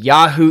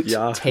 Yahoo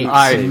Yahoo. takes.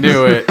 I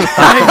knew it.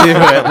 I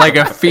knew it. Like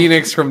a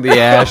phoenix from the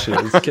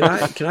ashes.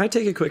 Can I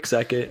take a quick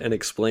second and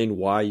explain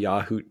why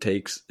Yahoo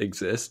Takes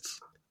exists?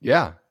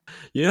 Yeah.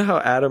 You know how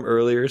Adam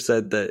earlier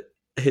said that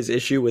his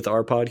issue with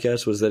our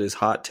podcast was that his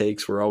hot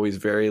takes were always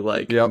very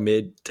like Yep.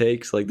 mid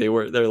takes, like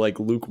they're like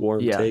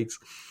lukewarm Yeah. takes.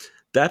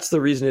 That's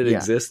the reason it Yeah.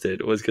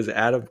 existed, was because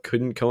Adam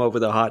couldn't come up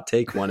with a hot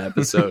take one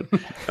episode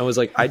and was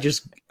like, I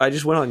just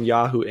went on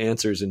Yahoo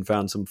Answers and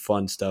found some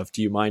fun stuff.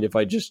 Do you mind if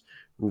I just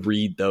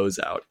read those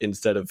out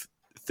instead of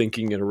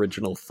thinking an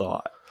original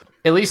thought?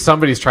 At least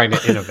somebody's trying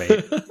to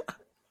innovate.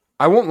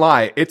 I won't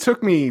lie. It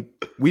took me.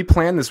 We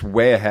planned this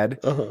way ahead,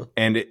 Uh-huh.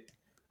 and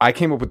I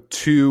came up with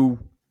 2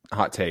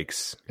 hot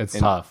takes. It's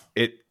And tough.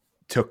 It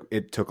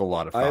took a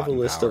lot of. I have a thought and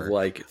list power. of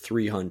like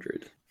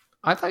 300.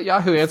 I thought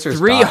Yahoo Answers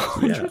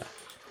 300. died. Yeah.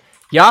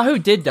 Yahoo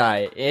did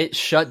die. It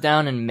shut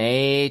down in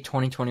May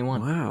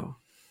 2021. Wow.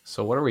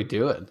 So what are we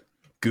doing?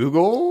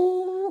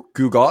 Google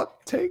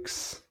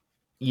takes.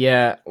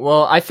 Yeah,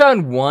 well, I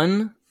found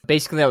one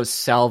basically that was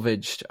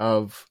salvaged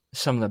of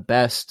some of the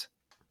best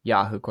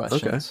Yahoo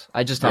questions. Okay.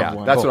 I just have Yeah,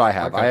 one. that's Cool. what I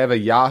have. Okay. I have a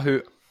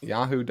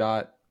Yahoo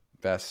dot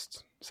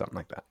best something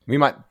like that. We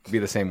might be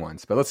the same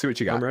ones, but let's see what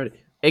you got. I'm ready.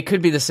 It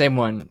could be the same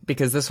one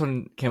because this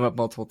one came up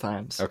multiple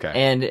times. Okay.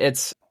 And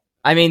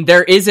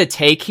there is a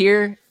take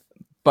here,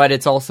 but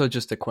it's also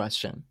just a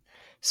question.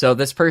 So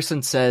this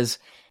person says,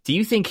 do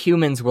you think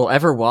humans will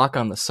ever walk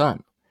on the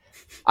sun?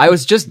 I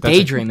was just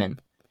daydreaming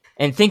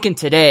and thinking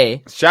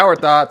today, Shower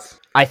thoughts.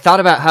 I thought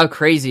about how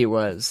crazy it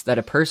was that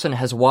a person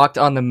has walked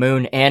on the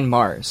moon and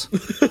Mars.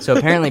 So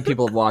apparently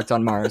people have walked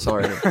on Mars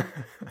already.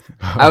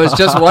 I was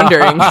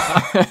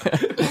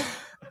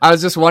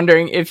just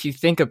wondering if you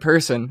think a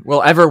person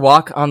will ever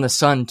walk on the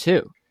sun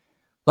too.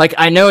 Like,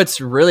 I know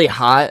it's really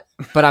hot,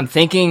 but I'm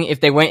thinking if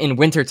they went in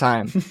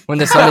wintertime when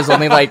the sun is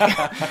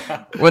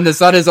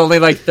only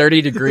like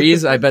 30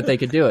 degrees, I bet they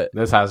could do it.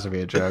 This has to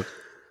be a joke.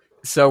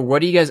 So what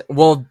do you guys,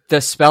 well,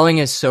 the spelling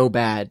is so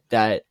bad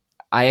that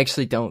I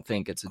actually don't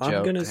think it's a joke.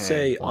 I'm going to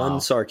say Wow.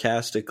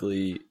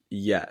 unsarcastically,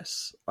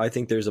 yes. I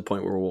think there's a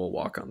point where we'll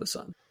walk on the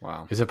sun.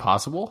 Wow. Is it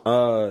possible?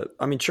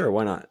 I mean, sure,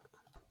 why not?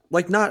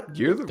 Like, not...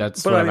 You're the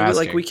That's But what I I'm mean,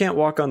 asking. like, we can't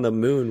walk on the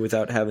moon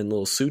without having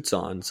little suits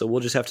on, so we'll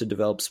just have to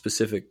develop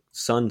specific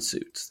sun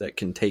suits that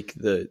can take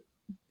the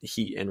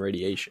heat and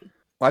radiation.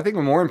 Well, I think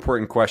the more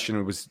important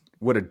question was,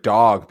 would a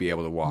dog be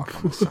able to walk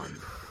on the sun?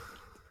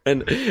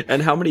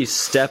 And how many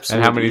steps? And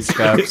would how many he-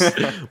 steps?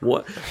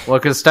 what? Well,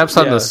 because steps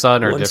on Yeah, the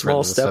sun are one different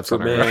small than step steps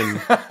for on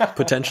Earth. man,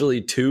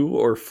 potentially 2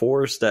 or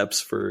 4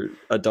 steps for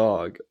a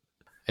dog.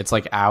 It's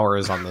like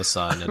hours on the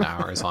sun and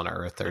hours on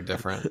Earth. They're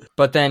different.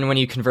 But then when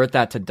you convert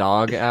that to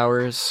dog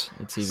hours,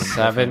 it's even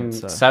different,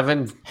 so.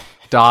 Seven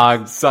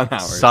dog Sun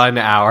hours. sun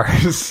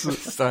hours.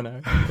 Sun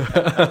hours.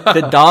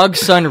 The dog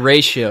sun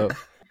ratio.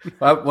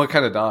 What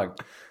kind of dog?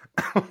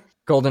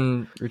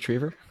 Golden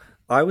retriever.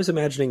 I was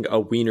imagining a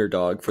wiener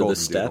dog for Golden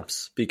the doodle.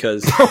 steps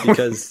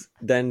because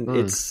then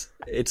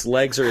its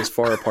legs are as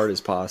far apart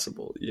as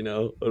possible, you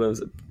know,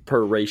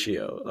 per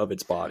ratio of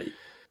its body.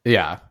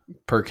 Yeah,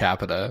 per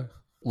capita.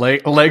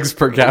 Legs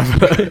per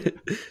capita.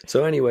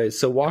 So anyway,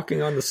 so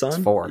walking on the sun,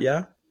 It's 4.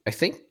 yeah. I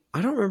think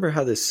I don't remember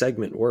how this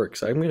segment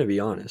works. I'm going to be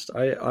honest.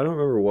 I don't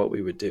remember what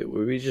we would do.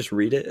 Would we just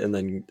read it and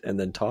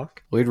then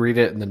talk? we'd read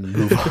it and then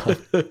move on.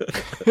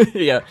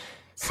 Yeah.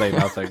 Say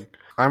nothing.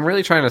 I'm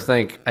really trying to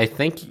think. I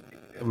think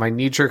my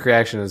knee-jerk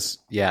reaction is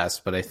yes,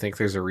 but I think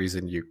there's a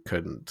reason you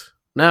couldn't.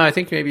 No, I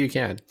think maybe you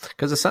can,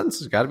 because the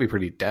sun's got to be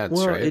pretty dense,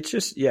 Well, right? it's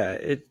just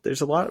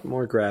there's a lot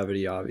more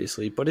gravity,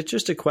 obviously, but it's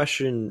just a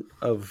question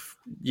of,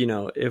 you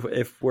know,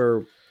 if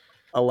we're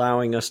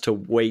allowing us to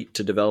wait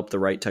to develop the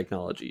right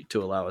technology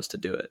to allow us to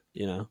do it,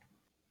 you know?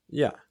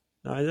 Yeah,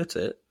 no, that's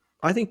it.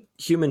 I think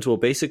humans will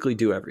basically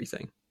do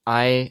everything.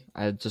 I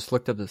just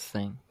looked up this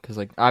thing because,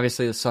 like,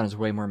 obviously the sun is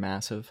way more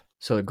massive,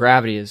 so the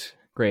gravity is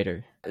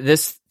greater.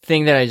 This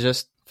thing that I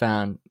just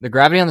found, the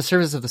gravity on the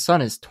surface of the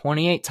sun is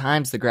 28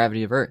 times the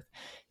gravity of Earth.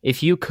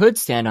 If you could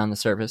stand on the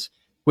surface,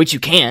 which you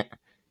can't,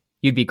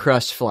 you'd be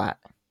crushed flat,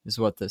 is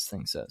what this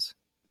thing says.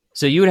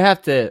 So you would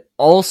have to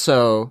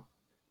also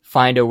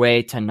find a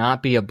way to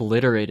not be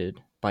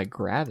obliterated by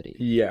gravity.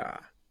 Yeah.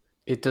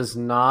 It does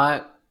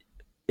not.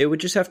 It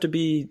would just have to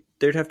be,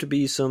 there'd have to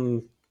be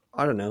some,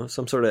 I don't know,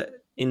 some sort of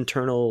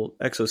internal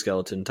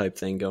exoskeleton type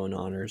thing going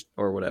on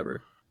or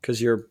whatever. Because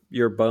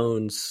your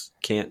bones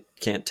can't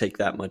take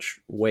that much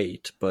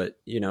weight, but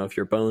you know, if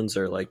your bones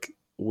are like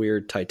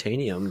weird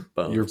titanium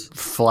bones, Your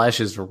flesh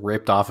is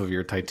ripped off of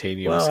your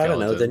titanium well, skeleton.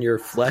 I don't know. Then your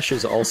flesh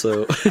is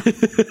also.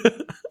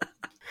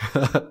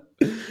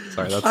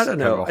 Sorry, that's I don't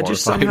know. kind of a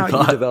Just horrifying somehow you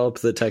thought. develop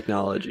the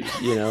technology.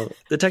 You know,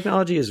 the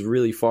technology is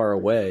really far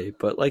away,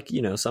 but like,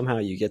 you know, somehow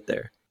you get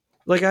there.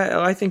 Like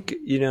I think,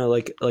 you know,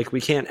 like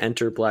we can't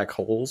enter black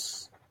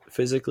holes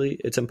physically.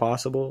 It's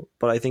impossible,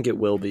 but I think it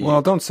will be.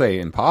 Well, don't say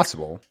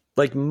impossible.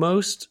 Like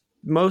most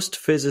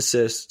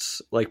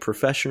physicists, like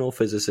professional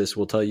physicists,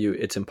 will tell you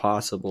it's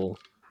impossible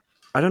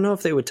I don't know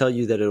if they would tell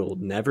you that it'll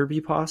never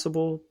be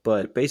possible,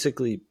 but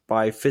basically,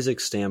 by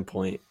physics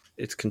standpoint,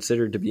 it's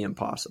considered to be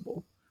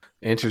impossible.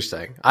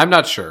 Interesting. I'm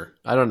not sure.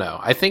 I don't know.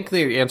 I think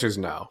the answer is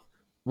no.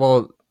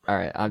 Well, all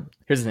right.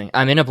 Here's the thing.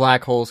 I'm in a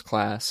black holes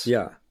class.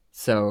 Yeah.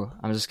 So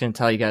I'm just going to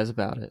tell you guys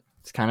about it.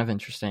 It's kind of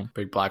interesting.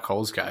 Big black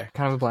holes guy.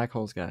 Kind of a black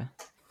holes guy.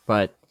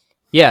 But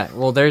yeah,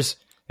 well, there's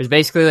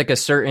basically like a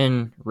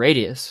certain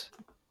radius.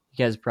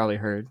 You guys have probably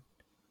heard.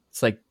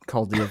 It's like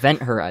called the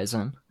event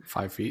horizon.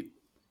 5 feet.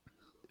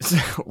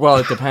 Well,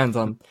 it depends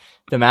on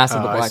the mass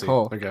of the I black see.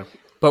 hole. Okay.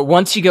 But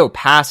once you go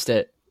past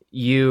it,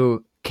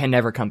 you can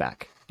never come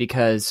back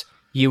because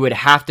you would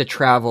have to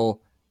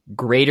travel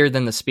greater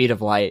than the speed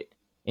of light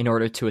in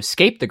order to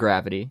escape the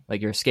gravity.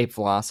 Like your escape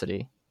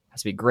velocity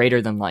has to be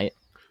greater than light,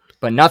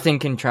 but nothing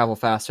can travel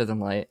faster than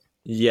light.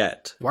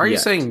 Yet. Why are you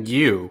Yet. saying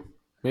you?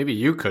 Maybe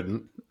you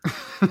couldn't.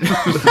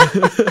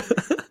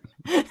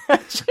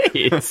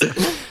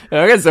 Jeez,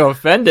 I get so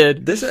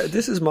offended. This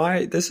is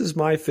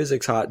my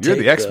physics hot You're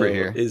take. the expert though,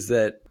 here. Is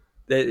that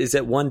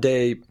one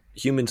day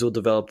humans will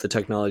develop the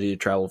technology to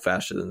travel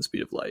faster than the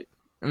speed of light?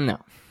 No,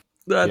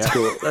 That's Yeah.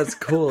 cool. That's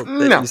cool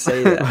that No. you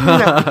say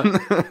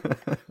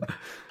that.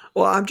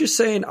 Well, I'm just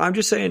saying.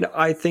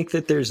 I think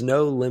that there's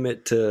no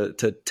limit to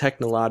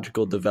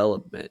technological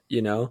development.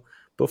 You know,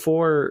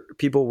 before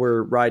people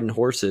were riding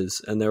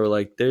horses, and they were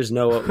like, "There's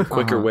no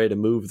quicker way to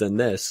move than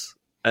this."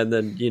 And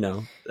then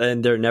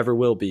and there never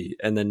will be.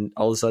 And then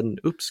all of a sudden,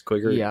 oops,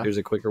 quicker. Yeah. There's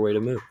a quicker way to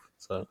move.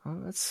 So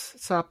well,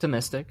 it's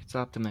optimistic. It's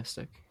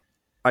optimistic.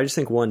 I just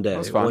think one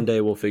was fun.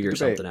 we'll figure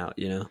Debate. something out.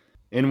 You know,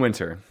 In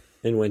winter.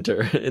 in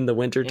winter, in the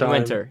winter time. In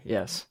winter,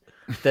 yes.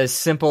 The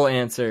simple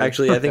answer.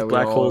 Actually, I think that we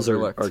black all holes are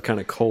overlooked. kind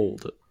of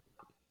cold.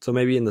 So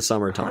maybe in the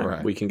summertime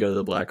Alright. we can go to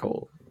the black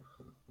hole.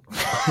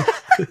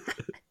 That's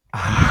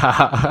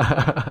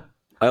I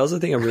also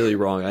think I'm really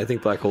wrong. I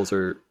think black holes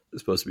are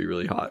supposed to be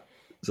really hot.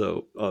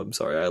 So I'm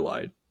sorry, I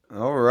lied.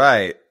 All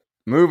right.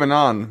 Moving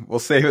on. We'll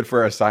save it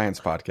for our science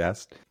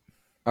podcast.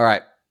 All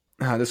right.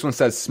 This one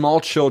says small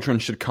children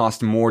should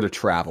cost more to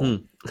travel.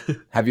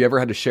 Have you ever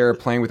had to share a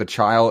plane with a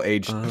child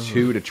aged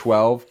 2 to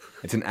 12?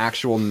 It's an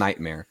actual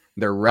nightmare.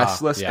 They're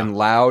restless yeah. and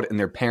loud, and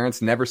their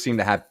parents never seem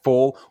to have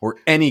full or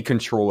any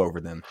control over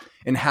them.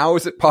 And how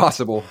is it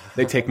possible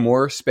they take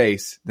more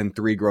space than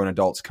 3 grown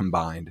adults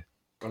combined?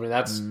 I mean,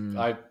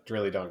 I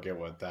really don't get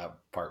what that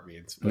part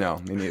means. But No,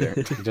 me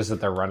neither. just that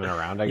they're running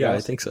around, I Yeah, I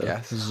guess. think so.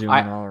 Yes.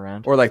 zooming all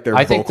around. Or like their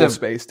I think vocal the-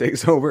 space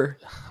takes over.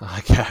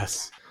 I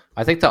guess.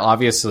 I think the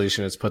obvious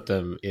solution is put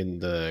them in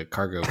the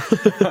cargo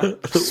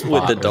With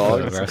spot the the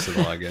dogs. rest of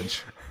the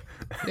luggage.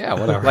 Yeah,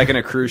 whatever. Like in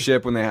a cruise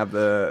ship when they have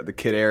the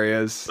kid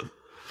areas.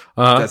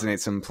 Uh-huh. Designate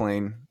some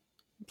plain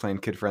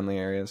kid friendly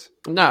areas.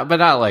 No, but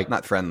not like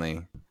Not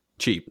friendly.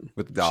 Cheap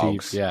with the cheap.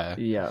 dogs. Yeah,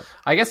 Yeah.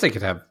 I guess they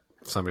could have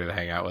somebody to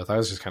hang out with. I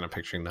was just kind of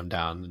picturing them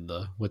down in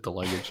with the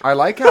luggage. I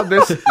like how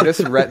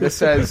this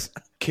says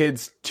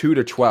kids 2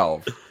 to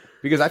 12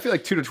 because I feel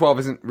like 2 to 12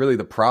 isn't really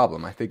the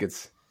problem. I think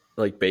it's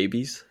Like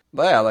babies.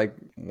 like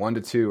 1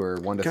 to 2 or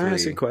 1 to Can I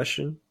ask 3. a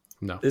question?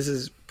 No. This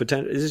is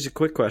a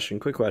quick question.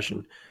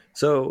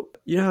 So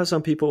you know how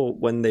some people,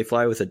 when they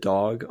fly with a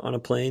dog on a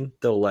plane,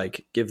 they'll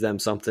like give them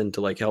something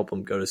to like help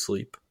them go to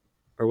sleep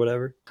or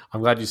whatever.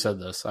 I'm glad you said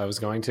this. I was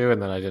going to,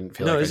 and then I didn't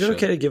feel No, like is I it should.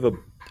 okay to give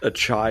a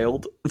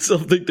child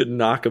something to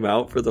knock them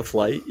out for the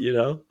flight? You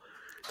know,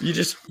 you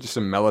just Just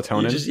some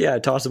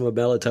melatonin. toss them a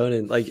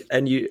melatonin. Like,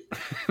 and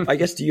I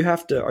guess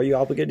are you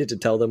obligated to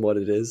tell them what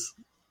it is?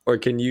 Or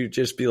can you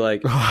just be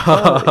like,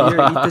 oh, here,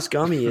 eat this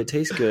gummy, it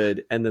tastes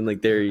good, and then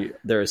like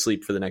they're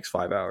asleep for the next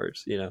 5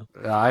 hours, you know?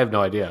 I have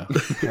no idea.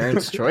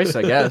 Parents' choice,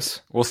 I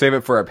guess. We'll save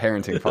it for our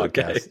parenting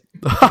podcast.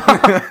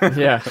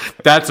 Yeah.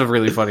 That's a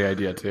really funny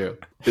idea too.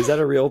 Is that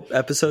a real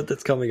episode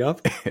that's coming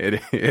up?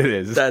 It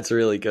is. That's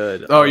really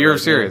good. Oh, you're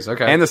Like, serious?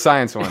 Okay, And the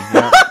science one.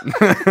 Yeah.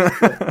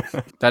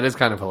 that is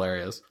kind of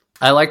hilarious.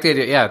 I like the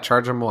idea. Yeah,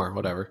 charge them more,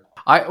 whatever.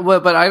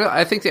 But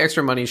I think the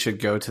extra money should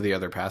go to the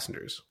other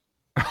passengers.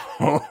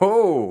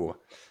 Oh,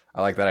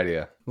 I like that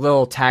idea.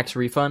 Little tax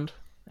refund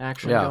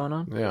action Yeah, going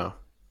on. yeah,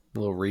 a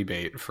little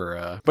rebate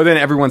for. But then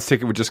everyone's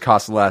ticket would just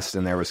cost less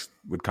and theirs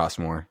would cost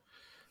more.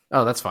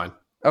 Oh, that's fine.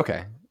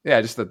 Okay.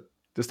 Yeah, just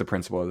the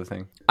principle of the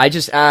thing. I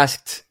just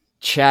asked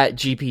Chat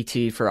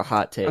GPT for a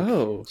hot take.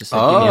 Oh, Just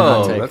like, give me a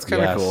hot Oh, take. that's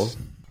kind of Yes. cool.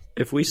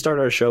 if we start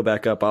our show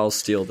back up, I'll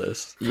steal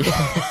this.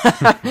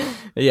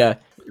 Yeah.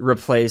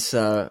 Replace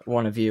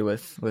one of you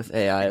with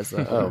AI as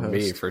the Oh, host.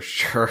 me for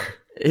sure.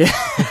 Yeah.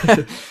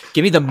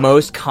 Give me the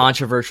most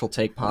controversial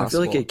take I possible.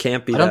 feel like it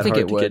can't be I don't that think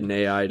hard it to would. get an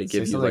AI to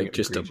give you something like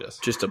just egregious.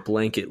 a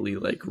blanketly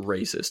like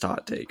racist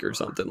hot take or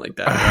something like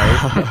that.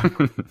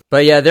 Right?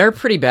 But yeah, they're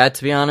pretty bad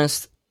to be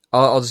honest.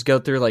 I'll just go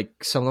through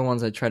like some of the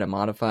ones I tried to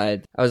modify.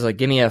 I was like,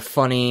 give me a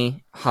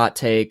funny hot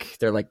take.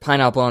 They're like,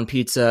 pineapple on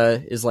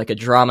pizza is like a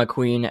drama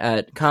queen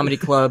at comedy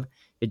club.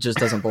 It just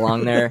doesn't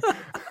belong there.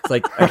 It's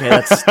like, okay,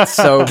 that's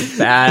so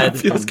bad.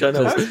 Feels kind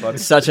of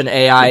Just such an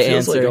AI it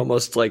feels answer. like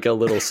almost like a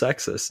little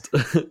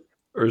sexist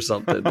or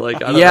something. Like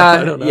I don't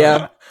yeah,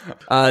 know.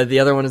 yeah. The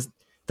other one is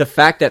the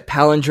fact that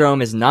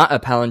palindrome is not a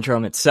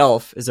palindrome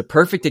itself is a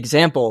perfect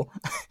example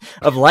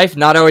of life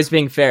not always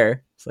being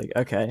fair. It's like,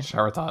 okay,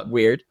 Shower thought.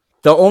 weird.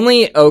 The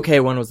only okay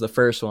one was the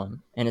first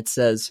one, and it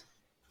says,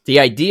 the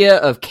idea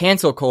of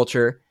cancel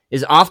culture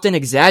is often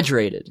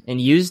exaggerated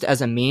and used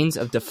as a means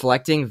of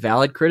deflecting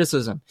valid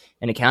criticism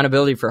and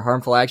accountability for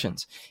harmful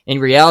actions. In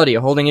reality,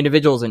 holding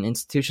individuals and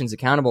institutions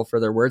accountable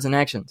for their words and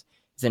actions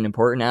is an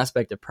important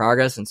aspect of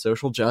progress and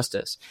social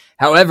justice.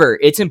 However,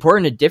 it's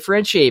important to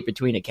differentiate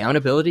between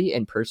accountability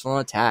and personal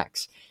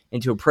attacks,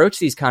 and to approach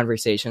these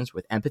conversations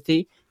with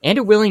empathy and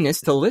a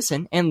willingness to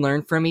listen and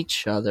learn from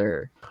each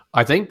other.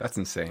 I think That's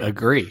insane.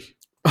 agree.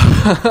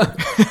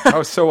 That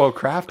was so well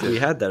crafted. We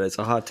had that as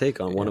a hot take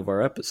on one of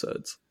our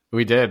episodes.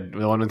 We did.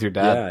 The one with your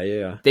dad.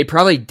 Yeah. They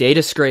probably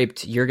data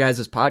scraped your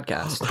guys'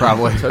 podcast.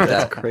 Probably. Took That's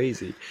that.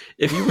 crazy.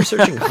 If you were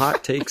searching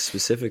hot takes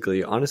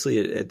specifically, honestly,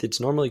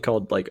 it's normally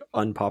called like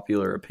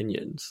unpopular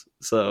opinions.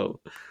 So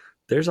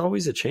there's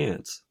always a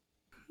chance.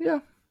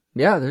 Yeah,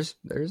 there's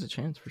a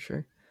chance for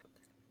sure.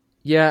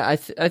 Yeah,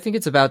 I think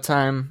it's about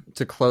time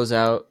to close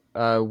out.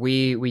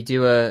 We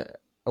do a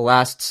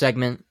last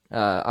segment.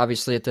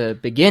 Obviously, at the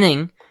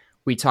beginning,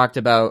 we talked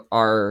about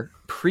our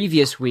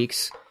previous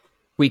week's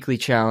weekly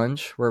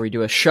challenge, where we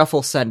do a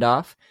shuffle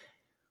send-off,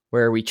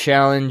 where we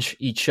challenge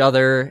each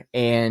other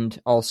and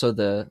also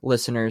the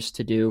listeners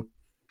to do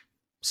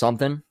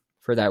something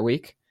for that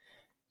week.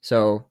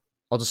 So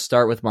I'll just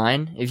start with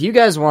mine. If you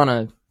guys want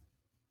to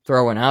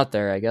throw one out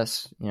there, I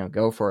guess,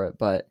 go for it.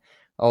 But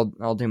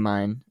I'll do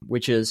mine,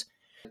 which is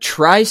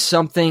try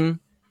something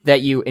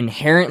that you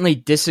inherently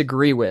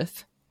disagree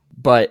with,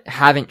 but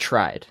haven't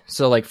tried.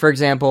 So, like, for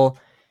example,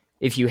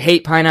 if you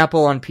hate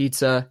pineapple on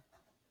pizza,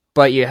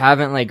 but you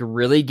haven't, like,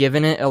 really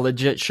given it a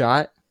legit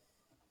shot,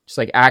 just,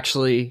 like,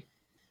 actually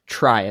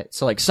try it.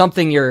 So, like,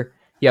 something you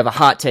have a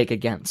hot take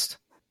against.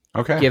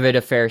 Okay. Give it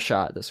a fair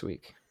shot this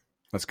week.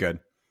 That's good.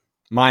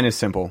 Mine is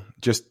simple.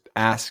 Just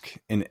ask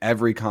in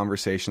every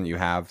conversation that you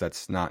have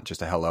that's not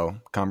just a hello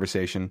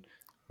conversation,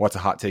 what's a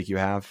hot take you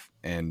have,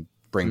 and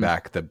bring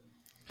back the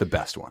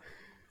best one.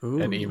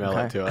 And email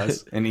it to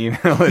us. And email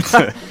it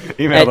to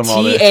email At them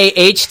all this.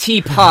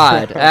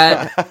 TAHTpod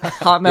at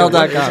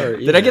hotmail.com.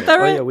 Did I get that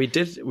right? Oh, yeah, we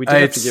did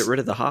have to get rid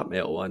of the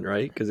Hotmail one,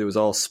 right? Because it was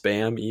all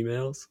spam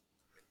emails.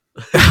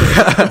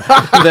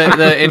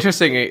 The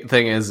interesting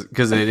thing is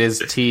because it is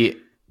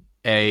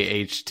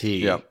TAHT.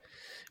 Yep.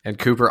 And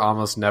Cooper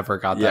almost never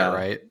got Yeah. that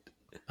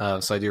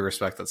right. So I do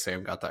respect that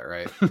Sam got that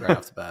right off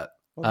the bat.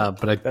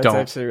 But I That's don't.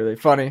 actually really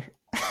funny.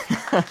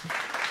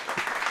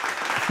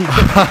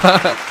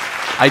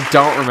 I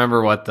don't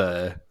remember what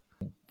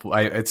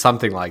it's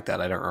something like that.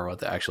 I don't remember what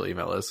the actual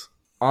email is.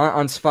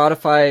 On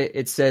Spotify,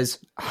 it says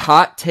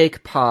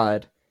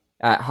hottakepod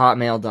at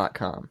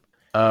hotmail.com.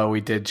 Oh,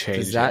 we did change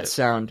Does that it.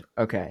 sound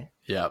okay?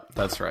 Yep,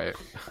 that's right.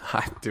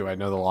 Do I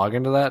know the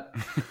login to that?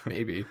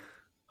 Maybe.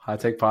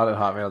 Hottakepod at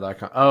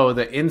hotmail.com. Oh,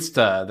 the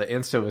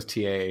Insta was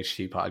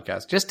TAHT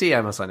podcast. Just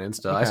DM us on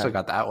Insta. I Okay. still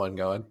got that one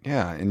going.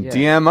 Yeah, and Yeah.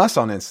 DM us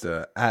on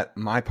Insta at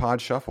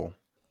MyPodShuffle.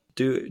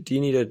 Do you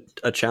need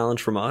a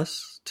challenge from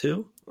us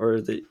too,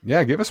 or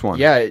Yeah, give us one.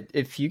 Yeah,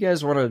 if you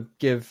guys want to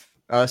give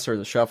us or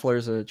the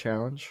Shufflers a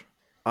challenge,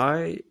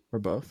 I or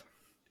both.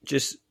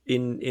 just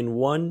in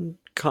one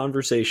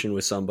conversation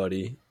with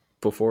somebody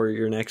before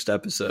your next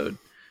episode,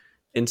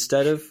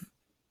 instead of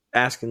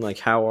asking like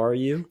how are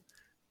you,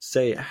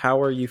 say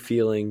how are you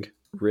feeling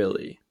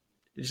really.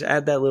 Just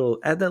add that little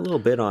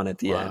bit on at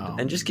the Wow. end,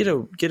 and just get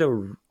a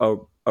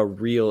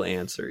real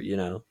answer.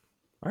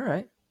 All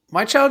right.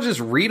 My challenge is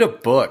read a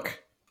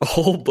book. A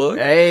whole book.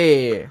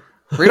 Hey.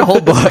 Read a whole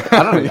book.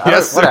 I don't know.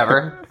 Yes, sir.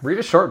 Whatever. Read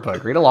a short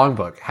book. Read a long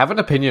book. Have an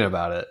opinion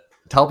about it.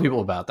 Tell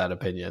people about that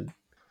opinion.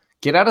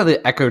 Get out of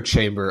the echo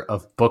chamber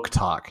of book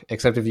talk.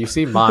 Except if you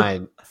see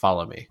mine,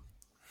 follow me.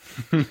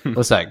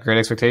 What's that? Great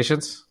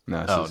Expectations?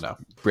 No, Oh, no.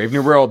 Brave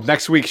New World.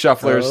 Next week,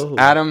 Shufflers. Oh.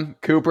 Adam,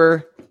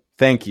 Cooper,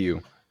 thank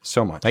you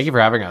so much. Thank you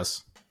for having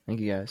us. Thank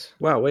you guys.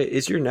 Wow, wait,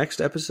 is your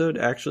next episode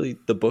actually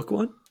the book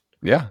one?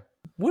 Yeah.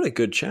 What a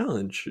good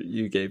challenge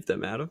you gave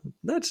them, Adam.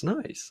 That's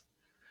nice.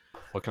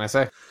 What can I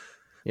say?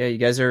 Yeah, you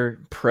guys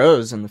are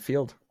pros in the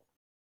field.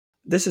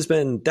 This has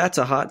been That's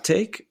a Hot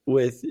Take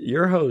with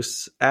your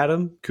hosts,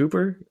 Adam,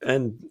 Cooper,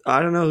 and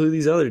I don't know who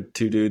these other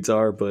two dudes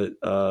are, but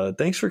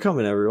thanks for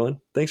coming,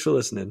 everyone. Thanks for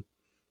listening.